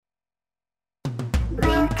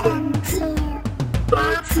Welcome to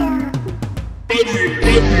Battle.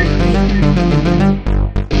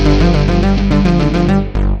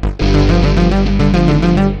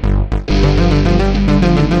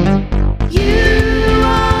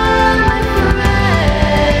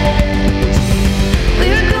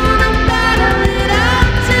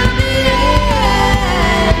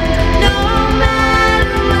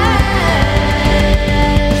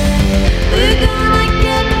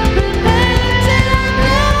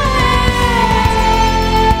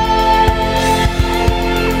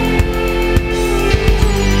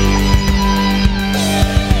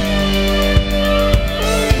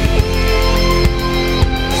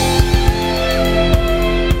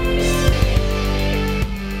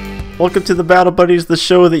 Welcome to the Battle Buddies, the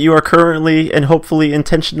show that you are currently and hopefully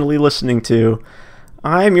intentionally listening to.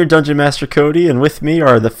 I'm your Dungeon Master Cody, and with me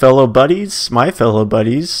are the fellow buddies, my fellow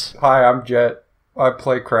buddies. Hi, I'm Jet. I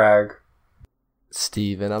play Crag.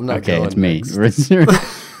 Steven, I'm not okay, going it's me. next.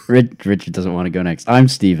 Richard doesn't want to go next. I'm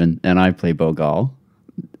Steven, and I play Bogal.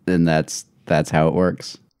 And that's how it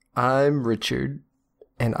works. I'm Richard,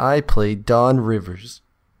 and I play Don Rivers.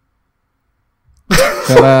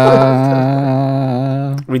 Ta-da!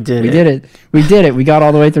 We did it. We did it. We got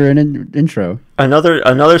all the way through an intro.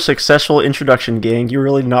 Another successful introduction, gang. You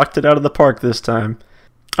really knocked it out of the park this time.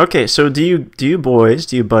 Okay, so do you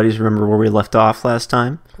buddies remember where we left off last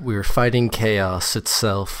time? We were fighting chaos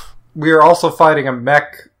itself. We are also fighting a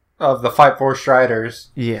mech of the Fight for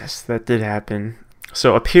Striders. Yes, that did happen.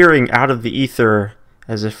 So appearing out of the ether,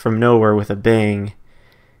 as if from nowhere with a bang,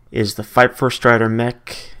 is the Fight for Strider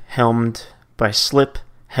mech, helmed by Slip,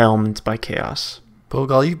 helmed by Chaos.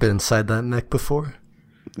 Bogal, you've been inside that mech before?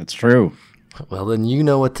 That's true. Well, then you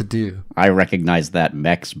know what to do. I recognize that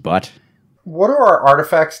mech's butt. What do our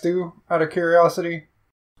artifacts do, out of curiosity?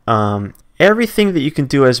 Everything that you can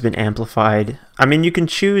do has been amplified. I mean, you can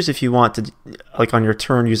choose if you want to, like on your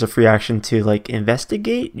turn, use a free action to like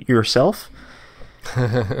investigate yourself.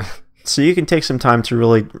 So you can take some time to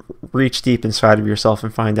really reach deep inside of yourself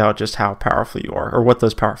and find out just how powerful you are, or what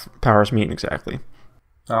those powers mean exactly.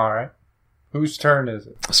 Alright. Whose turn is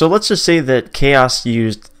it? So let's just say that Chaos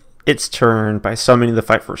used its turn by summoning the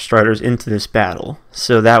Fight for Striders into this battle.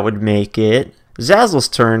 So that would make it Zazzle's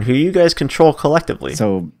turn, who you guys control collectively.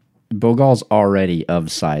 So Bogal's already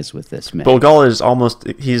of size with this mech. Bogal is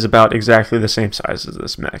he's about exactly the same size as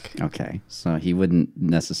this mech. Okay, so he wouldn't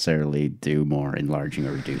necessarily do more enlarging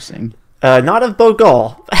or reducing. Not of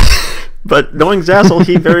Bogal. But knowing Zazzle,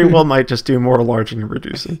 he very well might just do more enlarging and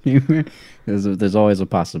reducing. There's always a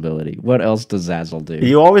possibility. What else does Zazzle do?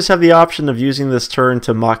 You always have the option of using this turn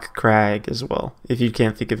to mock Crag as well, if you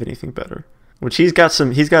can't think of anything better. Which he's got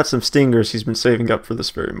some stingers he's been saving up for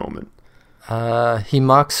this very moment. He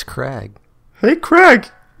mocks Crag. Hey, Crag!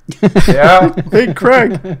 Yeah? Hey,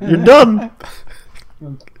 Crag! You're dumb!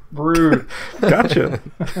 Rude. Gotcha.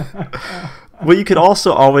 Well, you could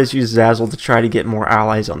also always use Zazzle to try to get more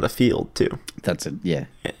allies on the field, too. That's it, yeah.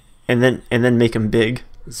 And then make him big.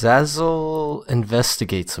 Zazzle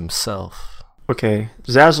investigates himself. Okay,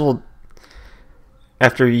 Zazzle,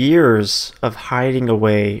 after years of hiding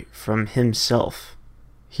away from himself,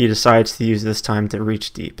 he decides to use this time to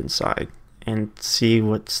reach deep inside and see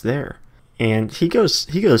what's there. And he goes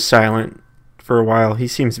silent for a while. He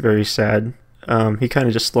seems very sad. He kind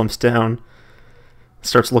of just slumps down,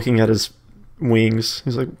 starts looking at his wings.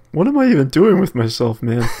 He's like, "What am I even doing with myself,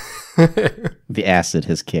 man?" The acid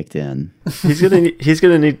has kicked in. He's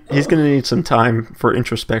gonna need some time for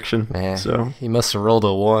introspection. Man, so he must have rolled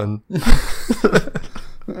a 1.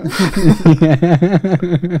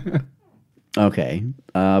 Okay,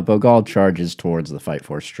 Bogal charges towards the Fight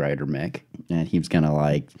for Strider mech, and he's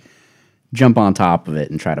gonna jump on top of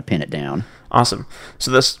it and try to pin it down. Awesome.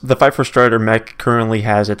 So the Fight for Strider mech currently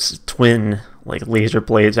has its twin laser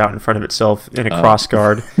blades out in front of itself in a cross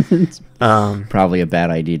guard. Probably a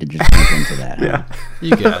bad idea to just jump into that. Yeah,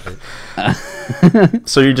 You got it.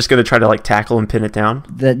 So you're just gonna try to tackle and pin it down?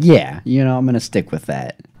 I'm gonna stick with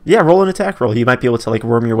that. Yeah, roll an attack roll. You might be able to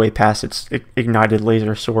worm your way past its ignited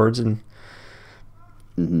laser swords and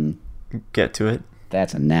get to it.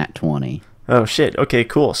 That's a nat 20. Oh shit. Okay,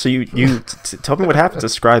 cool. So you tell me what happens.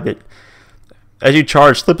 Describe it. As you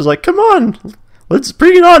charge, Slip is like, "Come on, let's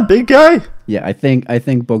bring it on, big guy." Yeah, I think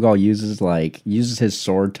Bogal uses his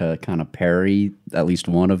sword to kind of parry at least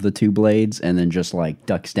one of the two blades, and then just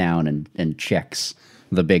ducks down and checks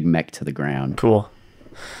the big mech to the ground. Cool.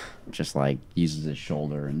 Just uses his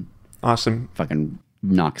shoulder and Awesome. fucking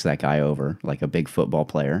knocks that guy over like a big football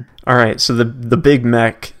player. All right, so the big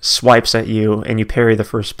mech swipes at you, and you parry the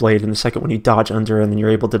first blade, and the second one you dodge under, and then you're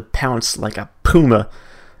able to pounce like a puma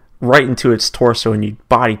right into its torso, and you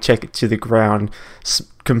body check it to the ground,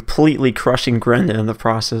 completely crushing Grenda in the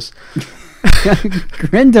process.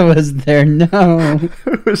 Grenda was there. No.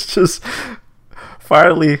 It was just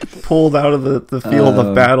finally pulled out of the field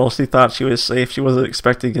of battle. She thought she was safe. She wasn't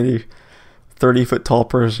expecting any 30-foot tall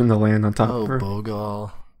person to land on top of her.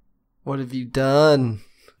 Bogal. What have you done?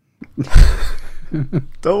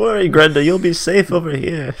 Don't worry, Grenda. You'll be safe over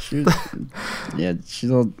here.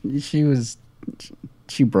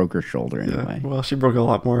 She broke her shoulder anyway. Yeah, well, she broke a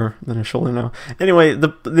lot more than her shoulder now. Anyway,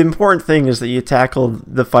 the important thing is that you tackled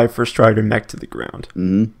the 5-1st Strider mech to the ground.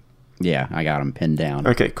 Mm-hmm. Yeah, I got him pinned down.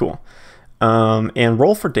 Okay, cool. And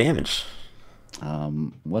roll for damage.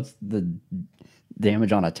 What's the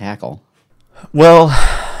damage on a tackle? Well,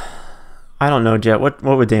 I don't know, Jet. What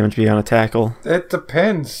would damage be on a tackle? It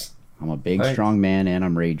depends. I'm a big, strong man, and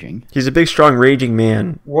I'm raging. He's a big, strong, raging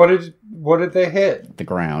man. What did they hit? The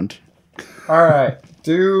ground. All right,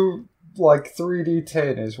 do like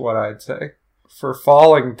 3d10 is what I'd say for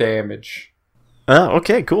falling damage.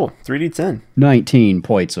 Okay, cool. 3d10. 19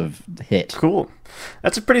 points of hit. Cool.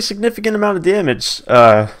 That's a pretty significant amount of damage.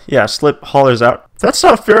 Yeah, Slip hollers out. That's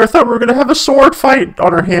not fair. I thought we were gonna have a sword fight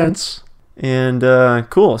on our hands. And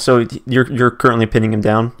cool. So you're currently pinning him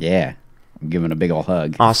down. Yeah, I'm giving a big ol'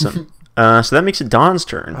 hug. Awesome. So that makes it Dawn's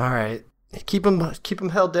turn. All right. Keep him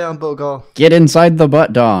held down, Bogal. Get inside the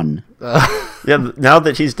butt, Dawn. Yeah, now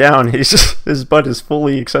that he's down, his butt is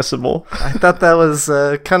fully accessible. I thought that was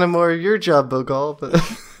kind of more your job, Bogal, but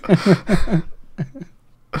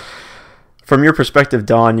From your perspective,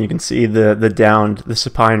 Dawn, you can see the downed, the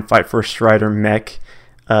supine 5-1st Strider mech.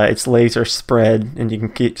 Its legs are spread, and you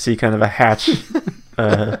can see kind of a hatch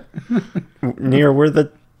near where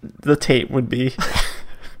the tape would be.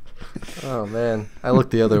 Oh man, I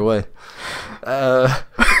looked the other way.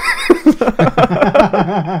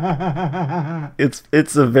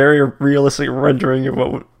 It's a very realistic rendering of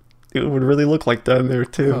what it would really look like down there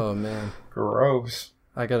too. Oh man, Gross.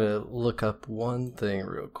 I gotta look up one thing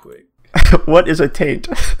real quick. What is a taint?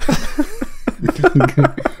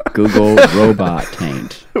 Google robot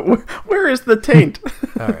taint. Where is the taint?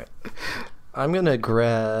 All right, I'm gonna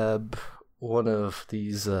grab one of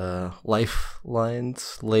these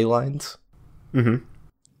lifelines, ley lines. Mm-hmm.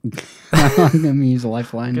 I'm gonna use a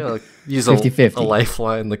lifeline. I'm gonna use 50-50. a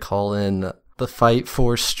lifeline to call in the fight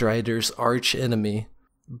for Strider's arch enemy,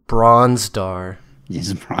 Bronzdar.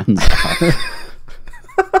 Use bronze star.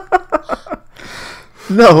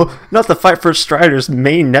 No, not the 5-1st Strider's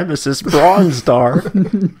main nemesis, Bronzdar.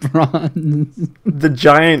 Bronze. The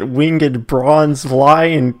giant winged bronze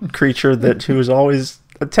lion creature who is always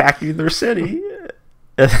attacking their city.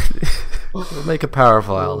 We'll make a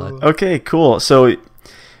powerful ally. Okay, cool. So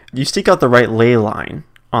you stick out the right ley line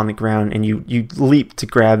on the ground, and you leap to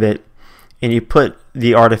grab it, and you put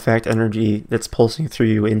the artifact energy that's pulsing through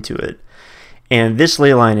you into it. And this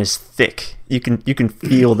ley line is thick. You can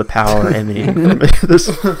feel the power emanating from it. This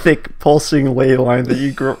thick pulsing ley line that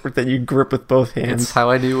you grip with both hands. It's how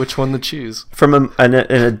I knew which one to choose. From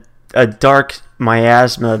a dark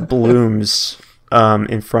miasma blooms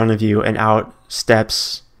in front of you, and out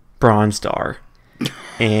steps Bronzdar.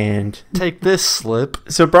 And Take this, Slip.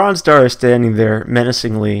 so Bronzdar is standing there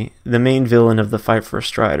menacingly, the main villain of the 5-1st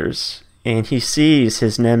Striders, and he sees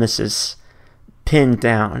his nemesis pinned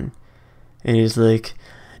down, and he's like,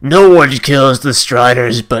 "No one kills the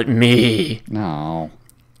Striders but me." No.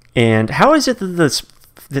 And how is it that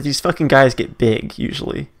these fucking guys get big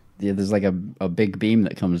usually? Yeah, there's like a big beam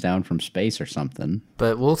that comes down from space or something.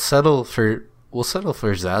 But we'll settle for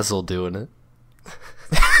Zazzle doing it.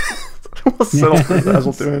 We'll settle for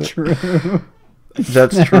Basil doing it. True.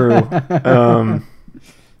 That's true.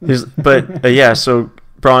 Yeah, so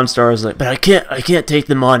Bronzdar is like, but I can't take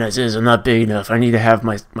them on as is. I'm not big enough. I need to have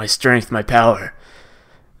my strength, my power.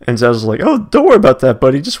 And Zazzle's like, oh, don't worry about that,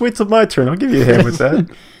 buddy. Just wait till my turn. I'll give you a hand with that.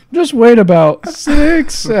 Just wait about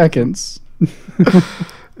 6 seconds.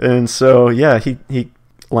 And so, yeah, he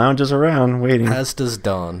lounges around waiting. As does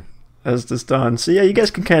Dawn. As this done. So yeah, you guys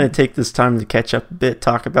can kind of take this time to catch up a bit,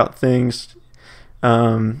 talk about things.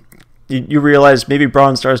 You realize maybe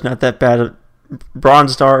Bronzdar's not that bad.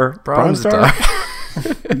 Bronzdar.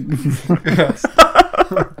 He's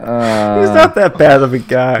not that bad of a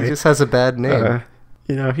guy. He just has a bad name.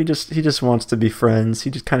 He just wants to be friends. He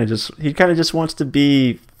kind of just wants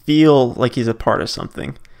to feel like he's a part of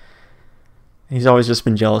something. He's always just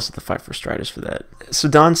been jealous of the 5-1st Striders for that. So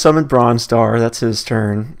Don summoned Bronzdar. That's his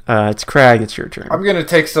turn. It's Crag. It's your turn. I'm going to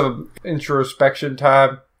take some introspection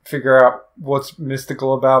time, figure out what's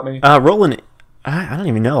mystical about me. Roll an... I don't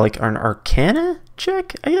even know, like an Arcana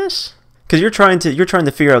check, I guess? Because you're trying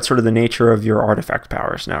to figure out sort of the nature of your artifact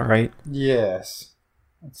powers now, right? Yes.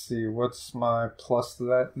 Let's see. What's my plus to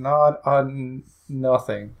that? Not on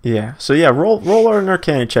nothing. Yeah. So yeah, roll an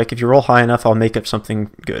Arcana check. If you roll high enough, I'll make up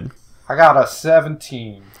something good. I got a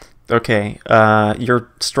 17. Okay. You're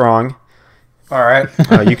strong. All right.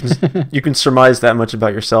 You can surmise that much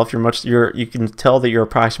about yourself. You can tell that you're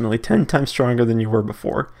approximately 10 times stronger than you were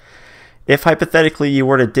before. If hypothetically you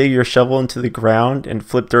were to dig your shovel into the ground and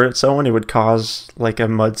flip dirt at someone, it would cause like a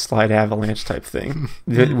mudslide avalanche type thing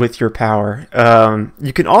with your power.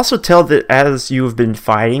 You can also tell that as you have been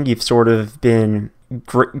fighting, you've sort of been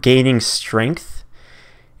gaining strength,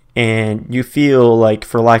 and you feel like,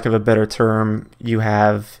 for lack of a better term, you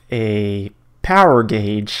have a power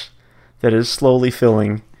gauge that is slowly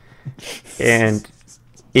filling, and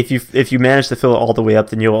if you manage to fill it all the way up,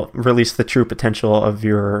 then you'll release the true potential of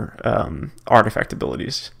your artifact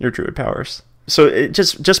abilities, your druid powers. So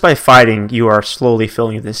just by fighting, you are slowly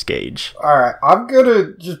filling this gauge. All right. I'm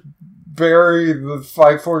gonna just bury the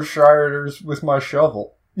 5-4 Shriders with my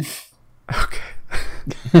shovel. Okay.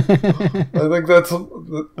 I think that's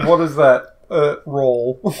what is that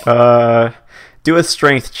roll? Do a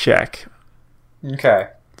strength check. Okay.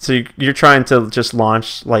 So you're trying to just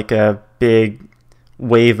launch like a big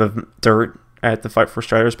wave of dirt at the fight for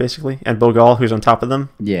Striders, basically, and Bogal, who's on top of them.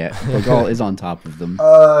 Yeah, Bogal is on top of them.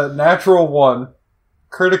 Natural 1,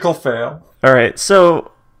 critical fail. All right, so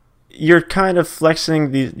you're kind of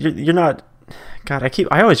flexing the. You're not. God,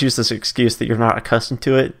 I always use this excuse that you're not accustomed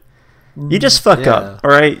to it. You just fuck up, all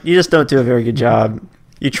right? You just don't do a very good job.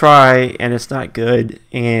 You try, and it's not good,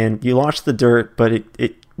 and you launch the dirt, but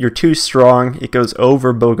you're too strong. It goes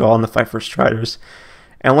over Bogal in the fight for Striders,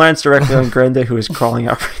 and lands directly on Grenda, who is crawling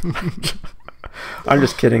out. I'm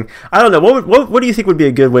just kidding. I don't know. What do you think would be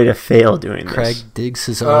a good way to fail doing this? Craig digs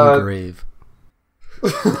his own grave.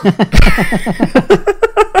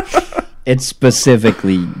 It's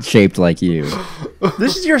specifically shaped like you.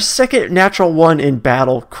 This is your second natural 1 in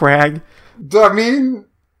battle, Craig. I mean,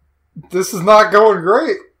 this is not going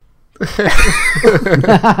great. That's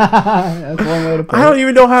one way to put I don't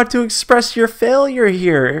even know how to express your failure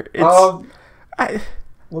here.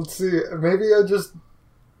 Let's see. Maybe I just...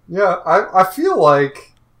 Yeah, I feel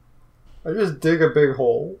like I just dig a big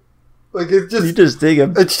hole. Like, it's just... You just dig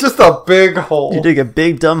It's just a big hole. You dig a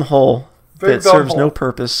big dumb hole that serves no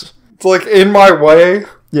purpose. It's like in my way.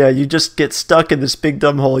 Yeah, you just get stuck in this big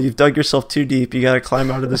dumb hole. You've dug yourself too deep. You gotta climb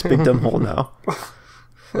out of this big dumb hole now.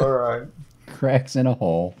 Alright. Cracks in a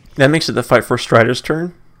hole. That makes it the fight for Strider's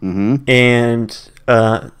turn. Mm-hmm. And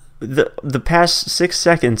the past 6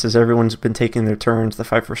 seconds, as everyone's been taking their turns, the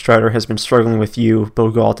fight for Strider has been struggling with you,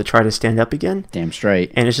 Bogal, to try to stand up again. Damn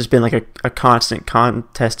straight. And it's just been like a constant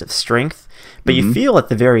contest of strength. But you feel at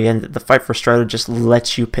the very end that the fight for Strider just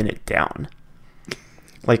lets you pin it down.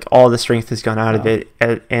 Like, all the strength has gone out of it,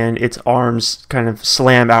 and its arms kind of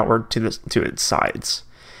slam outward to its sides.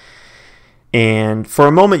 And for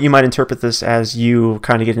a moment, you might interpret this as you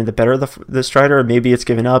kind of getting the better of the Strider, or maybe it's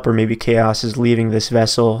given up, or maybe Chaos is leaving this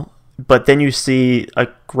vessel. But then you see a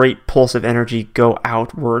great pulse of energy go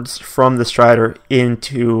outwards from the Strider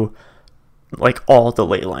into, like, all the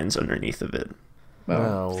ley lines underneath of it.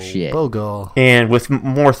 Oh, shit. Bogal. And with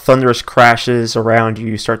more thunderous crashes around you,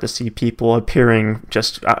 you start to see people appearing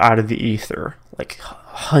just out of the ether, like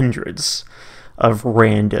hundreds of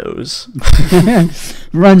randos.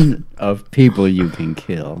 Run of people you can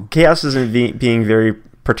kill. Chaos isn't being very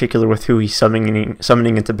particular with who he's summoning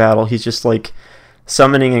into battle. He's just like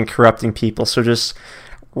summoning and corrupting people. So just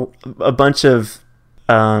a bunch of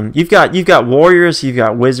you've got warriors, you've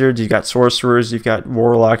got wizards, you've got sorcerers, you've got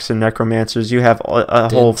warlocks and necromancers. You have a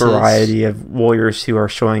whole variety of warriors who are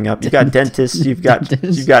showing up. You've got dentists, you've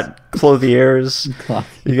got clothiers,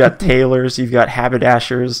 you've got tailors, you've got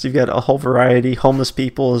haberdashers, you've got a whole variety, homeless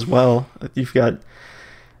people as well. You've got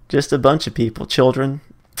just a bunch of people, children,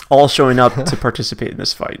 all showing up to participate in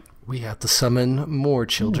this fight. We have to summon more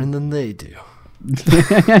children than they do.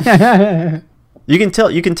 You can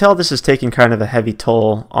tell this is taking kind of a heavy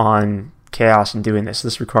toll on Chaos in doing this.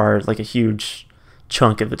 This required like a huge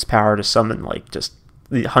chunk of its power to summon like just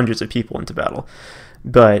hundreds of people into battle.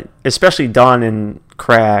 But especially Don and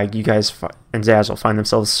Crag, you guys and Zazzle find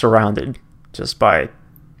themselves surrounded just by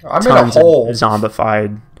tons of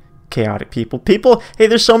zombified, chaotic people. Hey,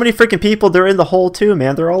 there's so many freaking people. They're in the hole too,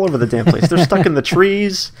 man. They're all over the damn place. They're stuck in the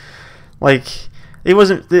trees. Like, it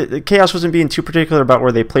wasn't the Chaos wasn't being too particular about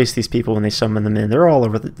where they placed these people when they summoned them in. They're all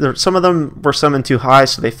over. Some of them were summoned too high,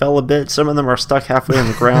 so they fell a bit. Some of them are stuck halfway on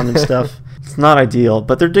the ground and stuff. It's not ideal,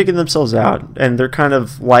 but they're digging themselves out, and they're kind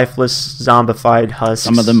of lifeless, zombified husks.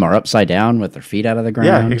 Some of them are upside down with their feet out of the ground.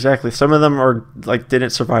 Yeah, exactly. Some of them are like didn't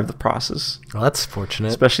survive the process, Well, that's fortunate.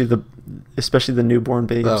 especially the newborn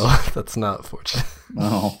babes. Oh, that's not fortunate.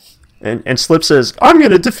 Oh. And Slip says, "I'm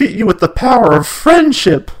going to defeat you with the power of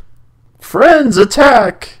friendship. Friends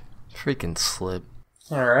attack." Freaking Slip.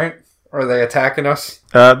 All right. Are they attacking us?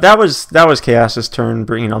 That was Chaos's turn,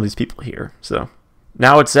 bringing all these people here. So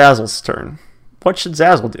now it's Zazzle's turn. What should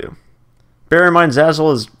Zazzle do? Bear in mind,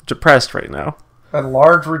 Zazzle is depressed right now. A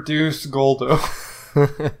large reduced Goldo.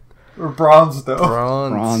 Or Bronze Dough.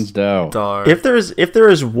 Bronze dough. Dar. If there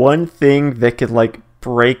is one thing that could like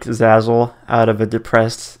break Zazzle out of a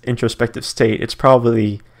depressed, introspective state, it's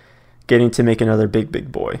probably getting to make another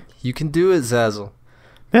big boy. You can do it, Zazzle.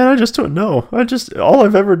 Man, I just don't know. All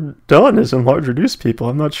I've ever done is enlarge reduce people.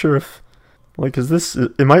 I'm not sure if, like,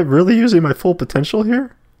 am I really using my full potential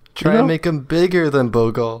here? Try and make him bigger than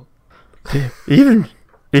Bogal. Even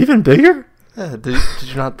bigger? Yeah, did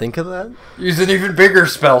you not think of that? Use an even bigger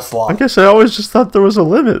spell I slot. guess I always just thought there was a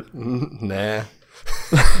limit. Nah.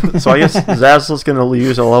 So I guess Zazzle's going to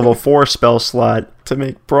use a level 4 spell slot to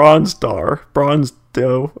make Bronze Dough,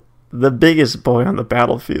 the biggest boy on the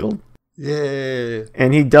battlefield. Yay.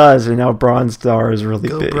 And he does, and now Bronze Star is really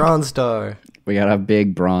Go big. Bronze Star. We got a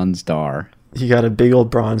big bronze star. You got a big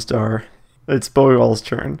old Bronze Star. It's Bogal's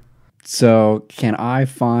turn. So can I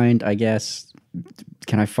find the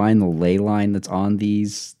ley line that's on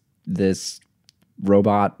this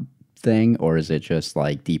robot thing, or is it just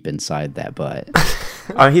like deep inside that butt?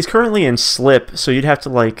 He's currently in slip, so you'd have to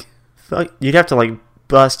like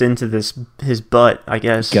bust into his butt, I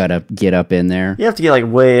guess. Gotta get up in there. You have to get like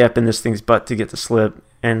way up in this thing's butt to get the slip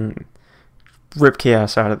and rip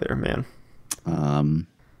Chaos out of there, man.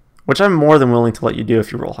 Which I'm more than willing to let you do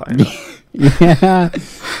if you roll high enough.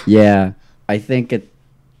 Yeah. I think at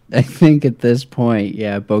this point,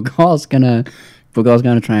 yeah, Bogal's gonna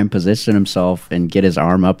try and position himself and get his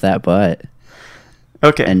arm up that butt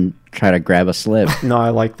Okay. and try to grab a slip. No, I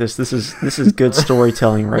like this. This is good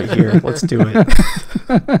storytelling right here. Let's do it.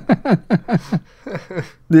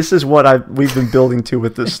 This is what we've been building to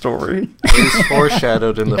with this story. It was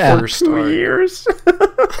foreshadowed in the first 2 art. years.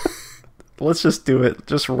 Let's just do it.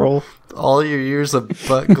 Just roll. All your years of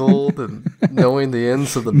butt gold and knowing the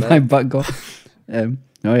ends of the My map. butt go.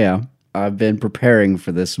 Oh yeah, I've been preparing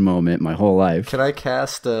for this moment my whole life. Can I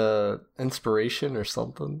cast inspiration or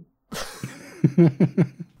something?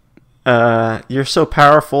 You're so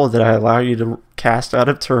powerful that I allow you to cast out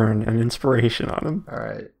of turn an inspiration on him.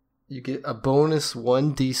 Alright. You get a bonus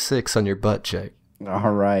 1d6 on your butt check.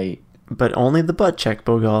 All right. But only the butt check,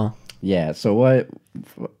 Bogal. Yeah. So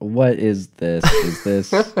what is this? Is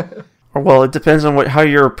this? Well, it depends on how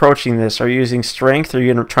you're approaching this. Are you using strength? Are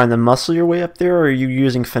you trying to muscle your way up there? Or are you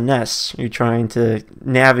using finesse? Are you trying to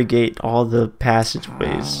navigate all the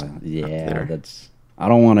passageways? Yeah, there? that's. I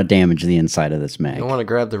don't want to damage the inside of this You mech. don't want to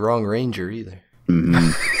grab the wrong ranger either.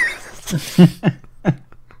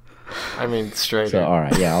 I mean, straight So up. all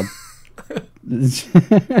right, yeah.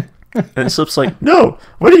 And Slip's like, no.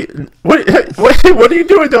 What are you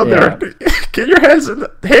doing down Yeah. there? Get your hands in.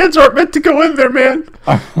 Hands aren't meant to go in there, man.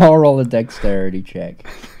 I'll roll a dexterity check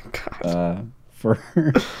for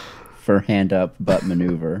hand up butt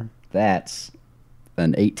maneuver. That's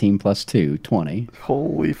an 18 plus 2, 20.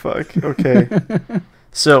 Holy fuck. Okay.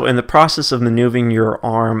 So, in the process of maneuvering your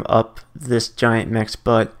arm up this giant mech's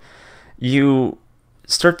butt, you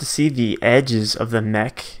start to see the edges of the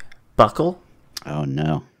mech buckle. Oh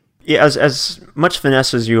no. Yeah, as much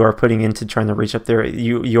finesse as you are putting into trying to reach up there,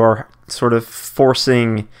 you are sort of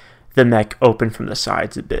forcing the mech open from the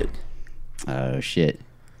sides a bit. Oh shit.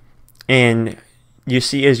 And you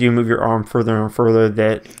see as you move your arm further and further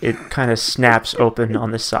that it kind of snaps open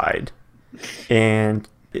on the side. And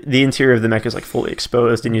the interior of the mech is like fully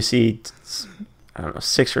exposed, and you see, I don't know,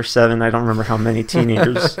 6 or 7, I don't remember how many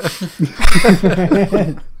teenagers.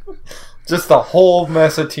 Just a whole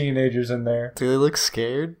mess of teenagers in there. Do they look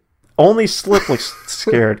scared? Only Slip looks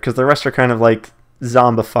scared, because the rest are kind of like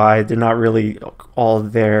zombified. They're not really all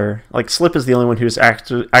there. Like, Slip is the only one who's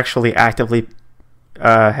actually actively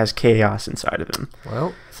has chaos inside of him.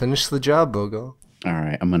 Well, finish the job, Bogo. All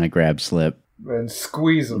right, I'm gonna grab Slip. And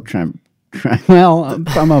squeeze them. Well, I'm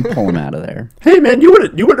gonna pull him out of there. Hey man, you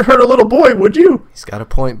wouldn't hurt a little boy, would you? He's got a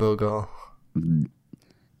point, Bogo.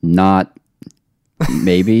 Not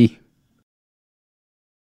maybe.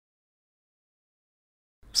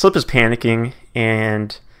 Slip is panicking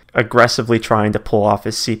and aggressively trying to pull off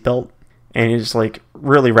his seatbelt, and he's like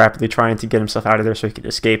really rapidly trying to get himself out of there so he can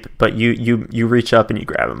escape. But you reach up and you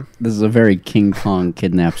grab him. This is a very King Kong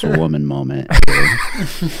kidnaps a woman moment.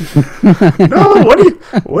 No,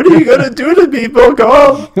 what are you gonna do to me,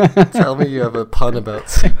 Bogal? Tell me you have a pun about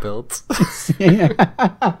seatbelts.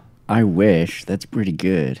 I wish. That's pretty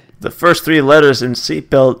good. The first 3 letters in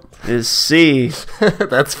seatbelt is C.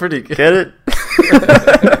 That's pretty good. Get it?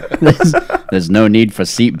 There's no need for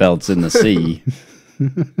seatbelts in the sea.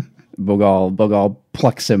 Bogal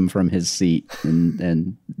plucks him from his seat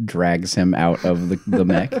and drags him out of the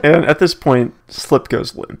mech. And at this point, Slip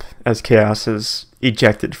goes limp as Chaos is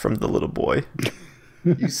ejected from the little boy.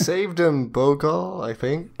 You saved him, Bogal, I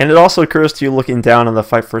think. And it also occurs to you looking down on the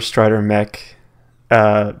Fight for Strider mech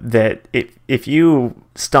that if you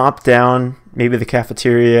stomp down maybe the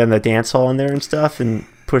cafeteria and the dance hall in there and stuff and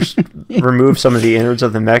remove some of the innards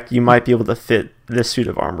of the mech, you might be able to fit this suit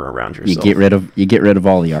of armor around yourself. You get rid of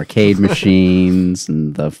all the arcade machines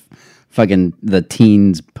and the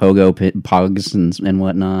teens pogs and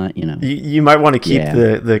whatnot. You know, you might want to keep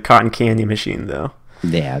the cotton candy machine though.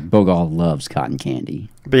 Yeah, Bogal loves cotton candy.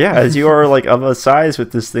 But yeah, as you are like of a size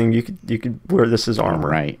with this thing, you could wear this as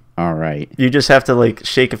armor. All right. You just have to like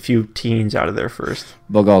shake a few teens out of there first.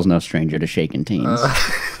 Bogal's no stranger to shaking teens.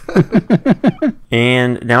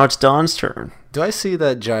 And now it's Dawn's turn. Do I see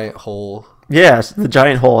that giant hole? Yes, the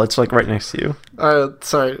giant hole. It's like right next to you.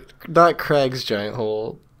 Sorry, not Craig's giant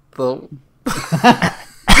hole. The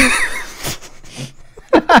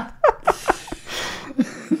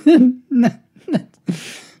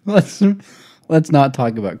Let's not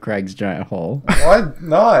talk about Craig's giant hole. Why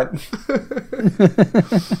not?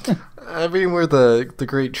 I mean, where the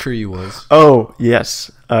great tree was. Oh,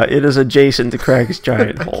 yes. It is adjacent to Craig's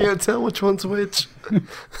giant hole. I can't tell which one's which.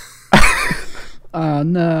 Oh,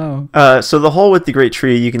 no. So the hole with the great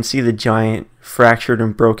tree, you can see the giant fractured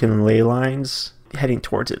and broken ley lines heading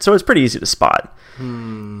towards it. So it's pretty easy to spot.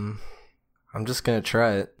 I'm just going to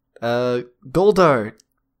try it. Goldar,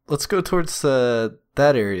 let's go towards that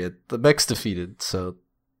area. The mech's defeated, so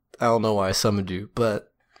I don't know why I summoned you,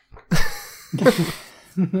 but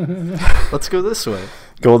let's go this way.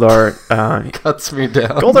 Goldar Cuts me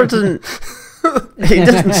down. Goldar doesn't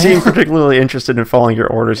seem particularly interested in following your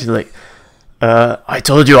orders. He's like, I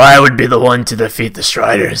told you I would be the one to defeat the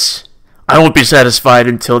Striders. I won't be satisfied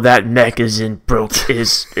until that mech is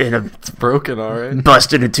It's broken, alright.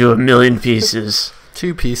 busted into a million pieces.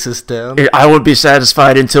 2 pieces down. I won't be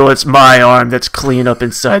satisfied until it's my arm that's clean up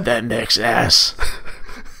inside that mech's ass.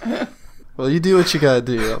 Well, you do what you gotta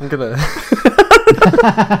do. I'm gonna...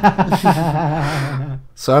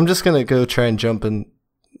 So I'm just gonna go try and jump in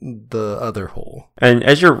the other hole. And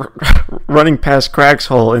as you're running past Craig's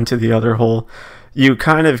hole into the other hole, you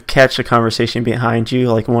kind of catch a conversation behind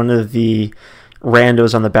you, like one of the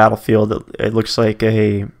randos on the battlefield. It looks like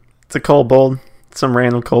it's a kobold. Some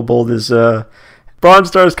random kobold is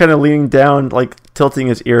Bronzestar's kind of leaning down, like tilting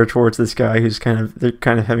his ear towards this guy they're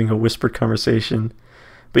kind of having a whispered conversation.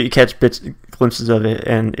 But you catch glimpses of it,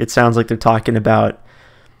 and it sounds like they're talking about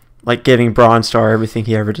like giving Bronzestar everything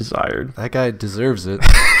he ever desired. That guy deserves it.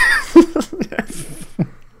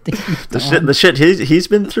 The shit he's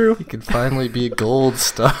been through. He could finally be a gold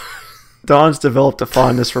star. Dawn's developed a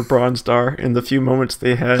fondness for Bronzestar in the few moments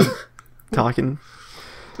they had talking.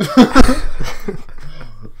 He's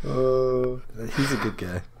a good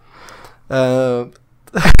guy.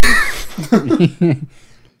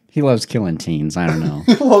 He loves killing teens. I don't know.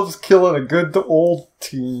 He loves killing a good old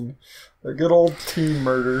teen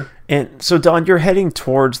murder. And so, Dawn, you're heading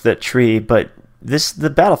towards that tree, but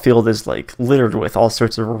the battlefield is like littered with all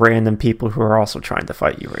sorts of random people who are also trying to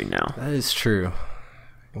fight you right now. That is true.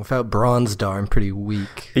 Without Bronzestar, I'm pretty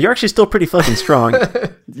weak. You're actually still pretty fucking strong.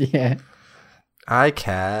 Yeah. I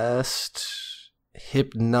cast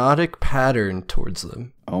Hypnotic Pattern towards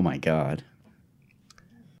them. Oh my god.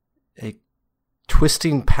 A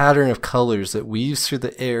twisting pattern of colors that weaves through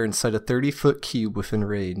the air inside a 30-foot cube within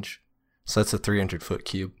range. So that's a 300-foot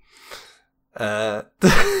cube. The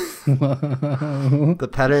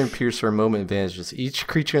pattern appears for a moment advantages. Each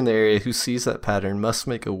creature in the area who sees that pattern must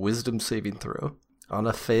make a wisdom saving throw. On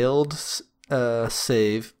a failed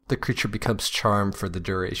save, the creature becomes charmed for the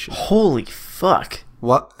duration. Holy fuck.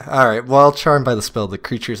 Alright, while charmed by the spell, the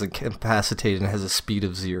creature is incapacitated and has a speed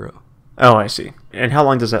of 0. Oh, I see. And how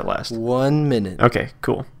long does that last? 1 minute. Okay,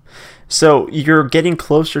 cool. So you're getting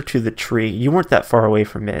closer to the tree. You weren't that far away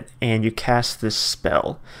from it, and you cast this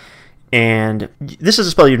spell. And this is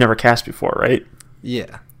a spell you've never cast before, right?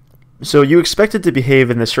 Yeah. So you expect it to behave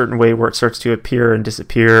in a certain way where it starts to appear and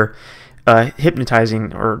disappear,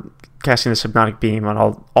 hypnotizing or casting this hypnotic beam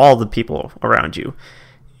on all the people around you.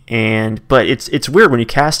 but it's weird when you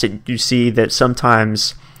cast it. You see that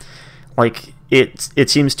sometimes, like it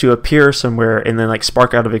seems to appear somewhere and then like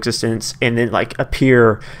spark out of existence and then like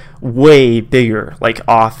appear way bigger, like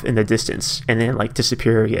off in the distance, and then like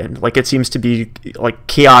disappear again. Like it seems to be like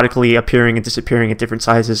chaotically appearing and disappearing at different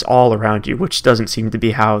sizes all around you, which doesn't seem to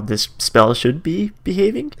be how this spell should be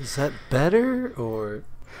behaving. Is that better or?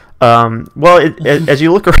 Well, as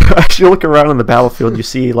you look around on the battlefield, you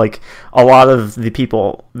see like a lot of the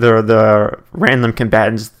people, the random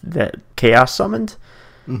combatants that Chaos summoned,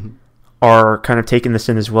 are kind of taking this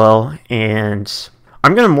in as well. And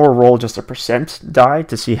I'm gonna more roll just a percent die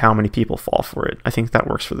to see how many people fall for it. I think that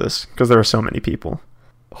works for this because there are so many people.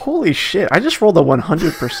 Holy shit! I just rolled a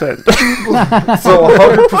 100%. So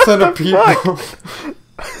 100% of people.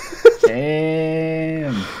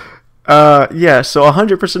 Damn. Yeah, so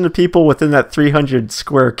 100% of people within that 300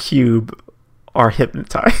 square cube are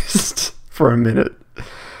hypnotized for a minute.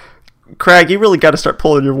 Craig, you really got to start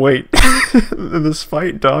pulling your weight in this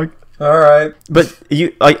fight, dog. All right. But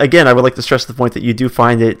I would like to stress the point that you do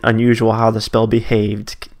find it unusual how the spell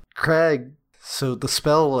behaved. Craig, so the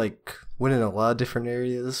spell like went in a lot of different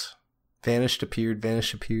areas. Vanished, appeared,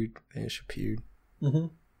 vanished, appeared, vanished, appeared. Mm-hmm.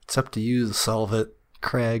 It's up to you to solve it,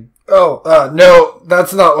 Craig. Oh, no,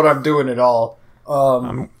 that's not what I'm doing at all.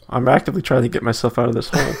 I'm actively trying to get myself out of this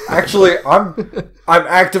hole. Actually, I'm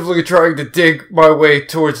actively trying to dig my way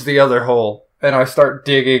towards the other hole, and I start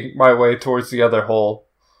digging my way towards the other hole.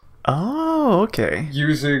 Oh, okay.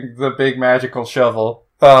 Using the big magical shovel,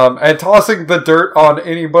 and tossing the dirt on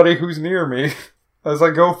anybody who's near me as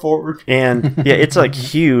I go forward. And yeah, it's like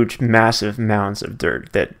huge, massive mounds of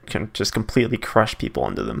dirt that can just completely crush people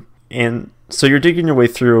under them. And so you're digging your way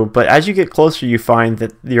through, but as you get closer, you find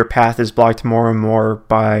that your path is blocked more and more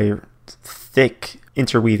by thick,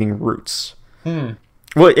 interweaving roots. Well,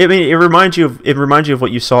 I mean, it reminds you of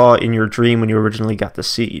what you saw in your dream when you originally got the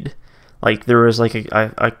seed. Like there was like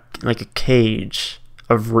a cage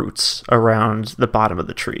of roots around the bottom of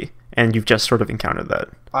the tree, and you've just sort of encountered that.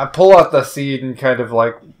 I pull out the seed and kind of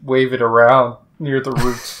like wave it around near the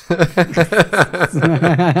roots.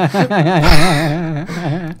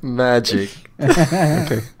 Magic.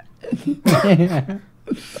 Okay.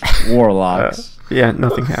 Warlocks. Yeah,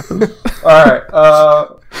 nothing happened. Alright, I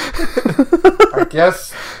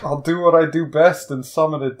guess I'll do what I do best and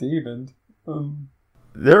summon a demon.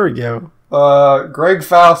 There we go. Greg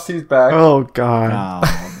Faust, he's back. Oh, God.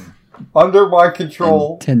 Oh, Under my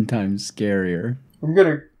control. 10 times scarier. I'm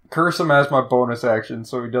gonna curse him as my bonus action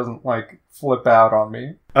so he doesn't, like, flip out on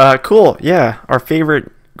me. Cool. Yeah, our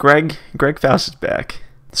favorite Greg Faust is back.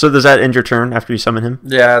 So does that end your turn after you summon him?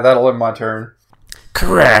 Yeah, that'll end my turn.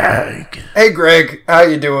 Craig, Hey, Greg, how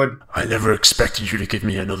you doing? I never expected you to give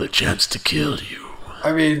me another chance to kill you.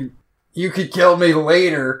 I mean, you could kill me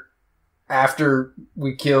later after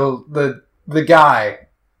we kill the guy.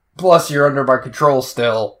 Plus, you're under my control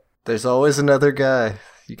still. There's always another guy.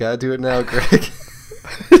 You gotta do it now, Greg.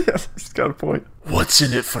 Yes, he's got a point. What's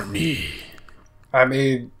in it for me? I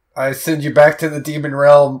mean, I send you back to the demon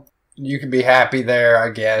realm. You can be happy there, I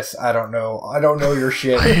guess. I don't know. I don't know your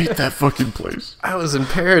shit. I hate that fucking place. I was in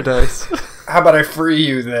paradise. How about I free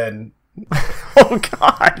you then? Oh,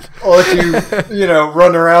 God. I'll let you,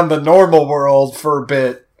 run around the normal world for a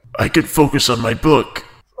bit. I could focus on my book.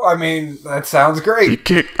 I mean, that sounds great.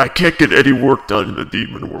 I can't get any work done in the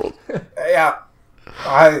demon world. Yeah,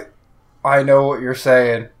 I know what you're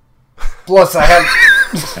saying. Plus, I have...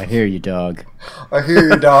 I hear you, dog. I hear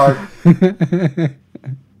you, dog.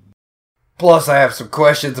 Plus, I have some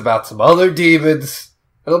questions about some other demons.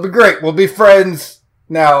 It'll be great. We'll be friends.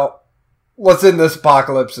 Now, let's end this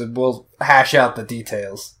apocalypse and we'll hash out the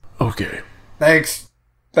details. Okay. Thanks.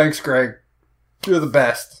 Thanks, Greg. You're the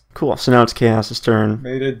best. Cool. So now it's Chaos's turn.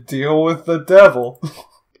 Made a deal with the devil.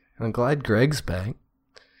 I'm glad Greg's back.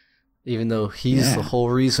 Even though he's the whole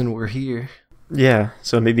reason we're here. Yeah,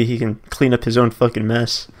 so maybe he can clean up his own fucking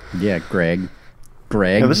mess. Yeah, Greg.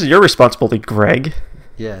 Greg. Yeah, this is your responsibility, Greg.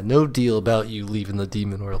 Yeah, no deal about you leaving the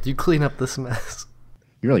demon world. You clean up this mess.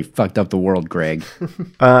 You really fucked up the world, Greg.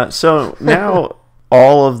 So now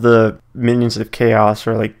all of the minions of Chaos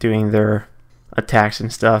are like doing their attacks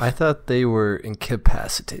and stuff. I thought they were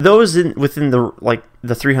incapacitated. Those within the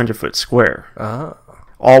 300-foot square.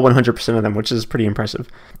 All 100% of them, which is pretty impressive.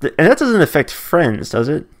 And that doesn't affect friends, does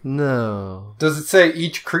it? No. Does it say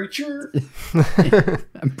each creature?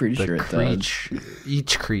 I'm pretty sure it does.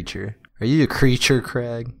 Each creature. Are you a creature,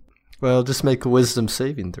 Craig? Well, just make wisdom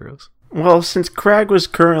saving throws. Well, since Crag was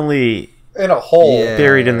currently In a hole. Yeah.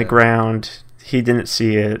 buried in the ground, he didn't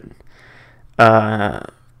see it.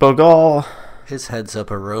 Bogal... His head's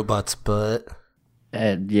up a robot's butt.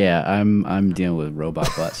 Yeah, I'm dealing with robot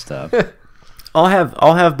butt stuff. I'll have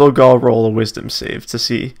Bogal roll a wisdom save to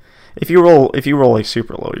see if you roll like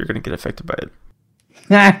super low, you're gonna get affected by it.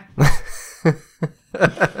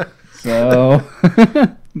 So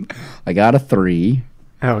I got a 3.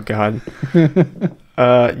 Oh God.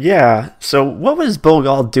 Yeah. So what was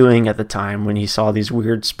Bogal doing at the time when he saw these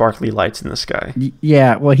weird sparkly lights in the sky?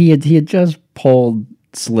 Yeah, well, he had just pulled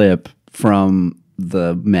Slip from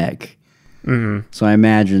the mech. Mm-hmm. So I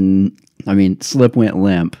imagine, Slip went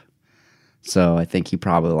limp. So I think he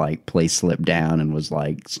probably like placed Slip down and was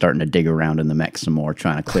like starting to dig around in the mech some more,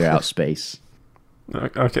 trying to clear out space.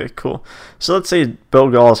 Okay, cool. So let's say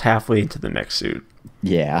Bogal is halfway into the mech suit.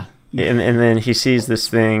 Yeah. And then he sees this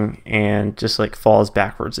thing and just like falls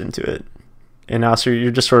backwards into it. And now so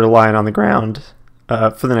you're just sort of lying on the ground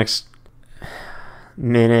for the next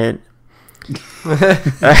minute.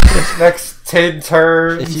 Next 10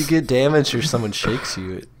 turns. If you get damaged or someone shakes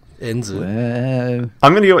you, it ends it. I'm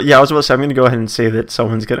gonna go. Yeah, I was about to say I'm gonna go ahead and say that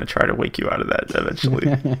someone's gonna try to wake you out of that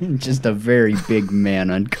eventually. Just a very big man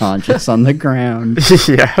unconscious on the ground.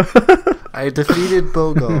 Yeah. I defeated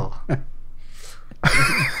Bogal.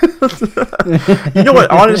 You know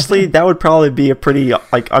what? Honestly, that would probably be a pretty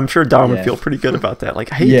I'm sure Don would Yeah. feel pretty good about that. Like,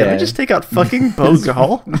 hey, did I Yeah. just take out fucking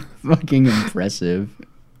Bogal? Fucking impressive.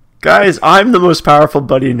 Guys, I'm the most powerful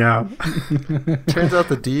buddy now. Turns out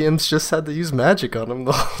the DMs just had to use magic on him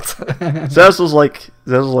the whole time. Zaz was like,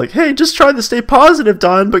 hey, just try to stay positive,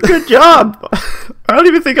 Don, but good job. I don't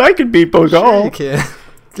even think I can beat Sure you Bogal. can.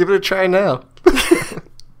 Give it a try now.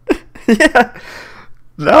 Yeah.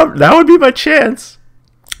 That would be my chance.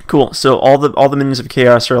 Cool. So all the minions of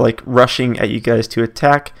chaos are like rushing at you guys to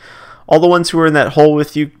attack. All the ones who are in that hole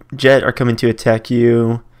with you, Jet, are coming to attack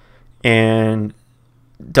you. And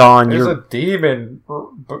Dawn, There's you're a demon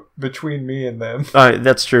between me and them.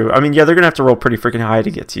 that's true. I mean, yeah, they're gonna have to roll pretty freaking high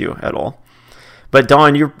to get to you at all. But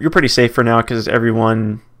Dawn, you're pretty safe for now because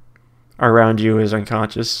everyone around you is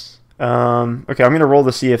unconscious. Okay, I'm gonna roll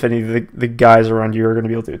to see if any of the guys around you are gonna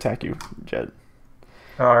be able to attack you, Jet.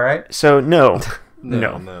 All right. So no,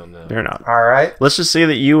 No. they're not. All right. Let's just say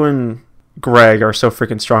that you and Greg are so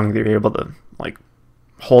freaking strong that you're able to like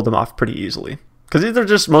hold them off pretty easily. Because they're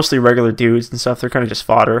just mostly regular dudes and stuff. They're kind of just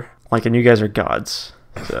fodder. Like, and you guys are gods.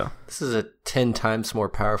 So This is a 10 times more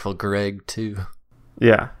powerful Greg, too.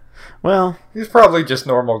 yeah. Well, He's probably just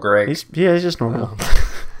normal Greg. he's just normal.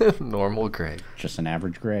 Normal Greg. Just an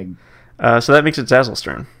average Greg. So that makes it Zazzle's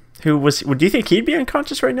turn. Who was? Do you think he'd be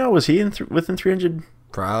unconscious right now? Was he within 300?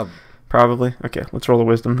 Probably. Okay, let's roll a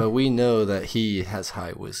wisdom. But we know that he has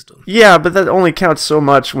high wisdom. Yeah, but that only counts so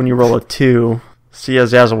much when you roll a 2. So yeah,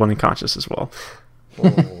 Zazzle went unconscious as well.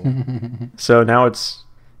 So now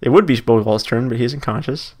it would be Bogal's turn, but he's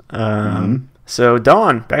unconscious. So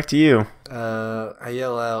Dawn, back to you. I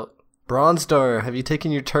yell out, Bronzestar, have you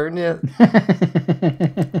taken your turn yet?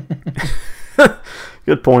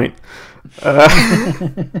 Good point.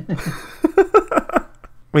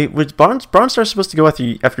 Wait, was Bronzestar supposed to go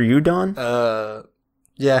after you, Dawn?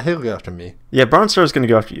 Yeah, he'll go after me. Yeah, Bronzestar's going to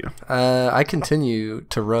go after you. I continue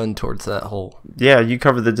to run towards that hole. Yeah, you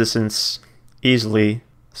cover the distance easily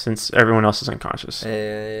since everyone else is unconscious.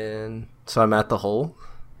 And so I'm at the hole.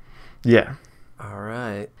 Yeah. All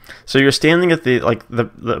right. So you're standing at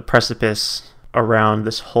the precipice around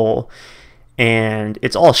this hole, and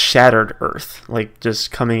it's all shattered earth, like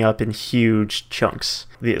just coming up in huge chunks.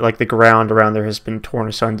 The ground around there has been torn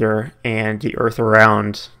asunder, and the earth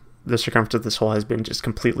around the circumference of this hole has been just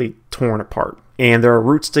completely torn apart. And there are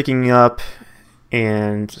roots sticking up,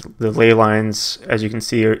 and the ley lines, as you can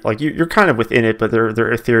see, are like you're kind of within it, but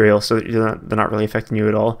they're ethereal, so they're not really affecting you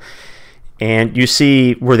at all. And you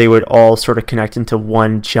see where they would all sort of connect into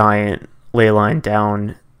one giant ley line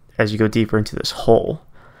down as you go deeper into this hole.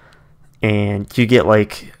 And you get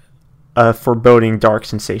like a foreboding dark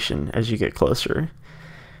sensation as you get closer.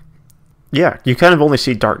 Yeah, you kind of only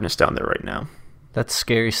see darkness down there right now. That's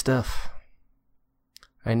scary stuff.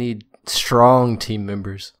 I need strong team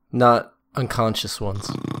members, not unconscious ones.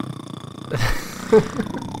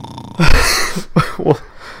 Well,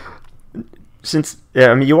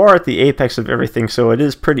 you are at the apex of everything, so it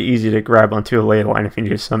is pretty easy to grab onto a ley line if you need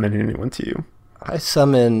to summon anyone to you. I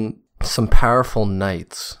summon some powerful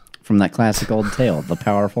knights. From that classic old tale, The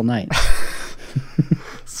Powerful Knight.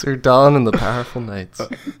 Sir Don and the powerful knights.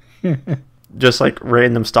 Just like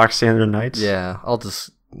random stock standard knights. Yeah, I'll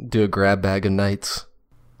just do a grab bag of knights.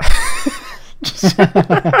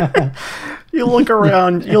 You look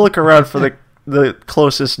around for the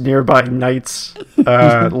closest nearby knight's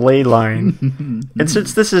ley line. And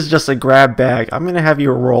since this is just a grab bag, I'm going to have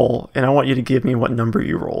you roll, and I want you to give me what number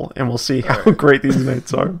you roll, and we'll see how great these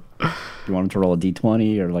knights are. You want him to roll a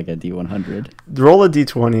d20 or like a d100? Roll a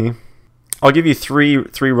d20. I'll give you three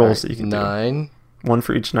rolls that you can 9, do. One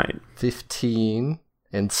for each knight. 15,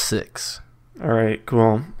 and 6. All right,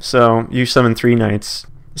 cool. So you summon 3 knights.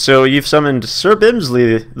 So you've summoned Sir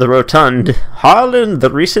Bimsley the Rotund, Harlan the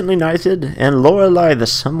recently knighted, and Lorelei the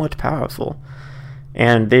somewhat powerful.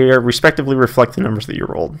 And they are respectively reflect the numbers that you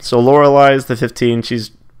rolled. So Lorelei is the 15,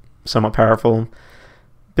 she's somewhat powerful.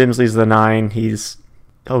 Bimsley's the 9, he's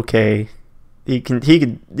okay. He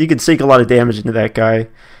can sink a lot of damage into that guy.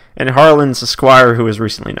 And Harlan's a squire who was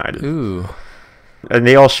recently knighted. Ooh. And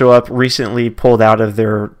they all show up recently pulled out of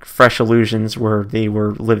their fresh illusions where they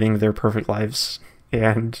were living their perfect lives.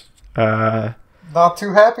 And Not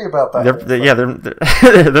too happy about that.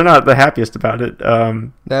 they're not the happiest about it.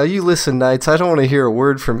 Now you listen, knights. I don't want to hear a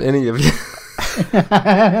word from any of you.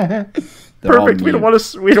 Perfect. We don't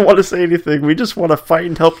want to say anything. We just want to fight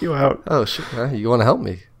and help you out. Oh shit! You want to help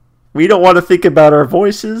me? We don't want to think about our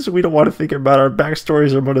voices. We don't want to think about our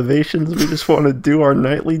backstories or motivations. We just want to do our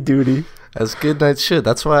knightly duty. As good knights should.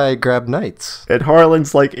 That's why I grab knights. And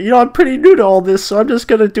Harlan's like, I'm pretty new to all this, so I'm just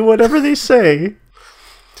gonna do whatever they say.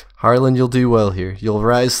 Harlan, you'll do well here. You'll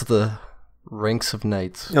rise to the ranks of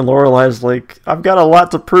knights. And Lorelei's like, I've got a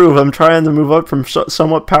lot to prove. I'm trying to move up from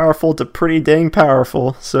somewhat powerful to pretty dang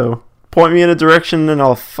powerful. So point me in a direction and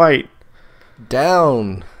I'll fight.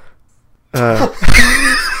 Down. You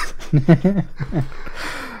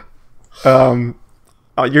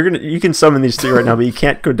can summon these 3 right now, but you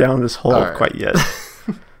can't go down this hole quite yet.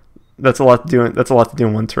 That's a lot to do. That's a lot to do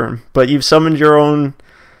in one turn. But you've summoned your own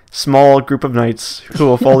small group of knights who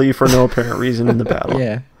will follow you for no apparent reason in the battle.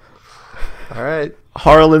 Yeah. All right.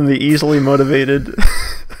 Harlan, the easily motivated.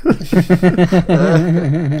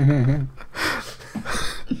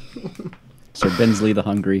 Sir Bensley the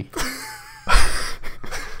hungry.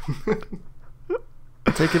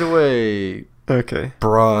 Take it away. Okay.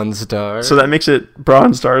 Bronze Star. So that makes it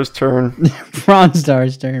Bronze Star's turn. Bronze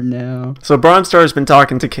Star's turn now. So Bronze Star's been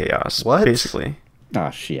talking to Chaos, What? basically.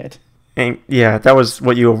 Oh, shit. And yeah, that was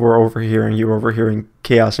what you were overhearing. You were overhearing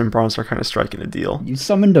Chaos and Bronze Star kind of striking a deal. You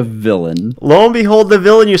summoned a villain. Lo and behold, the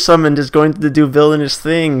villain you summoned is going to do villainous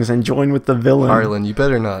things and join with the villain. Harlan, you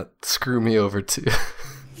better not screw me over too.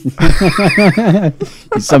 You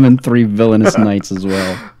summoned 3 villainous knights as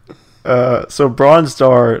well. So Bronze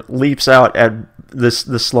Star leaps out at the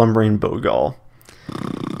slumbering Bogal.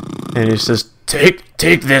 And he says, Take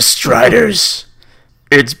this, Striders.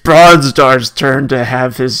 It's Bronze Star's turn to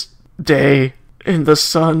have his day in the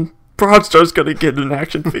sun. Bronze Star's gonna get an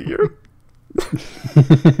action figure.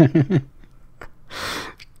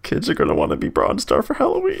 Kids are gonna want to be Bronze Star for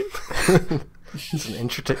Halloween. It's an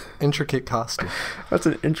intricate costume. That's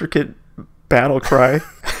an intricate battle cry.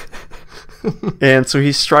 And so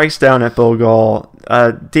he strikes down at Bogal,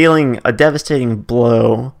 dealing a devastating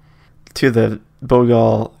blow to the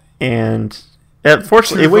Bogal, and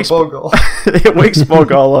fortunately it wakes Bogal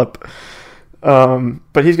up.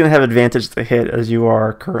 But he's going to have advantage to hit as you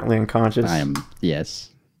are currently unconscious. I am, yes,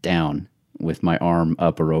 down with my arm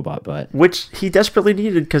up a robot butt. Which he desperately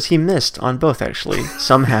needed because he missed on both, actually,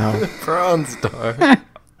 somehow. Bronze Star.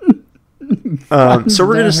 So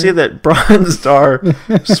we're going to say that Bronze Star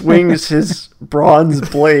swings his bronze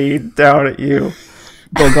blade down at you.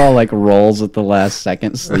 Bogal like rolls at the last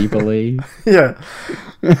second sleepily. Yeah.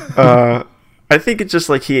 I think it's just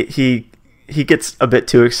like he gets a bit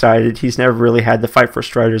too excited. He's never really had to fight for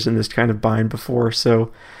Striders in this kind of bind before,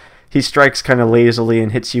 so he strikes kind of lazily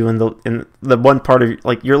and hits you in the one part of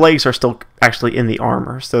like your legs are still actually in the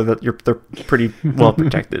armor, so that they're pretty well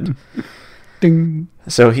protected. Ding.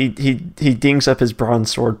 So he dings up his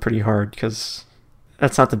bronze sword pretty hard because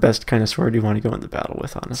that's not the best kind of sword you want to go into battle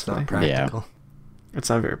with, honestly. It's not practical. It's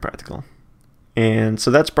not very practical. And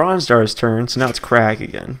so that's Bronze Star's turn, so now it's Crag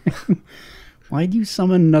again. Why'd you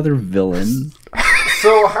summon another villain?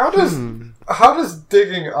 So how does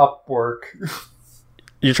digging up work?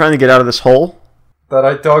 You're trying to get out of this hole? That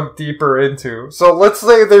I dug deeper into. So let's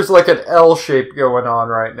say there's like an L shape going on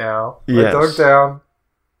right now. Yes. I dug down.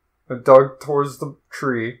 I dug towards the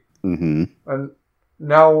tree. Mm-hmm. And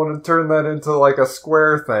now I want to turn that into like a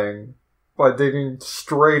square thing by digging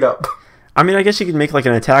straight up. I mean, I guess you could make like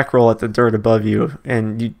an attack roll at the dirt above you,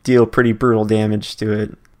 and you deal pretty brutal damage to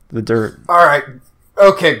it. The dirt. Alright.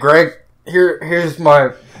 Okay, Greg. Here's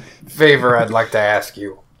my favor I'd like to ask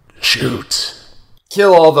you. Shoot.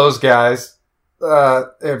 Kill all those guys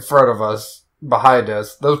in front of us, behind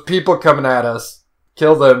us. Those people coming at us.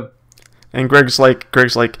 Kill them. And Greg's like,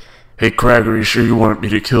 Hey, Crag, are you sure you want me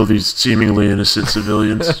to kill these seemingly innocent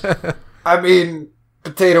civilians? I mean,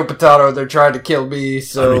 potato, they're trying to kill me,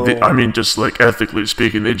 so... I mean, just like ethically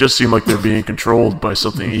speaking, they just seem like they're being controlled by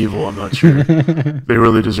something evil. I'm not sure. They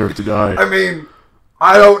really deserve to die. I mean,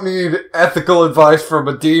 I don't need ethical advice from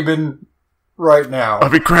a demon right now. I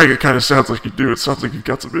mean, Craig, it kind of sounds like you do. It sounds like you've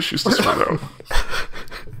got some issues to sort out.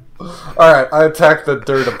 Alright, I attack the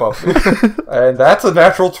dirt above me. And that's a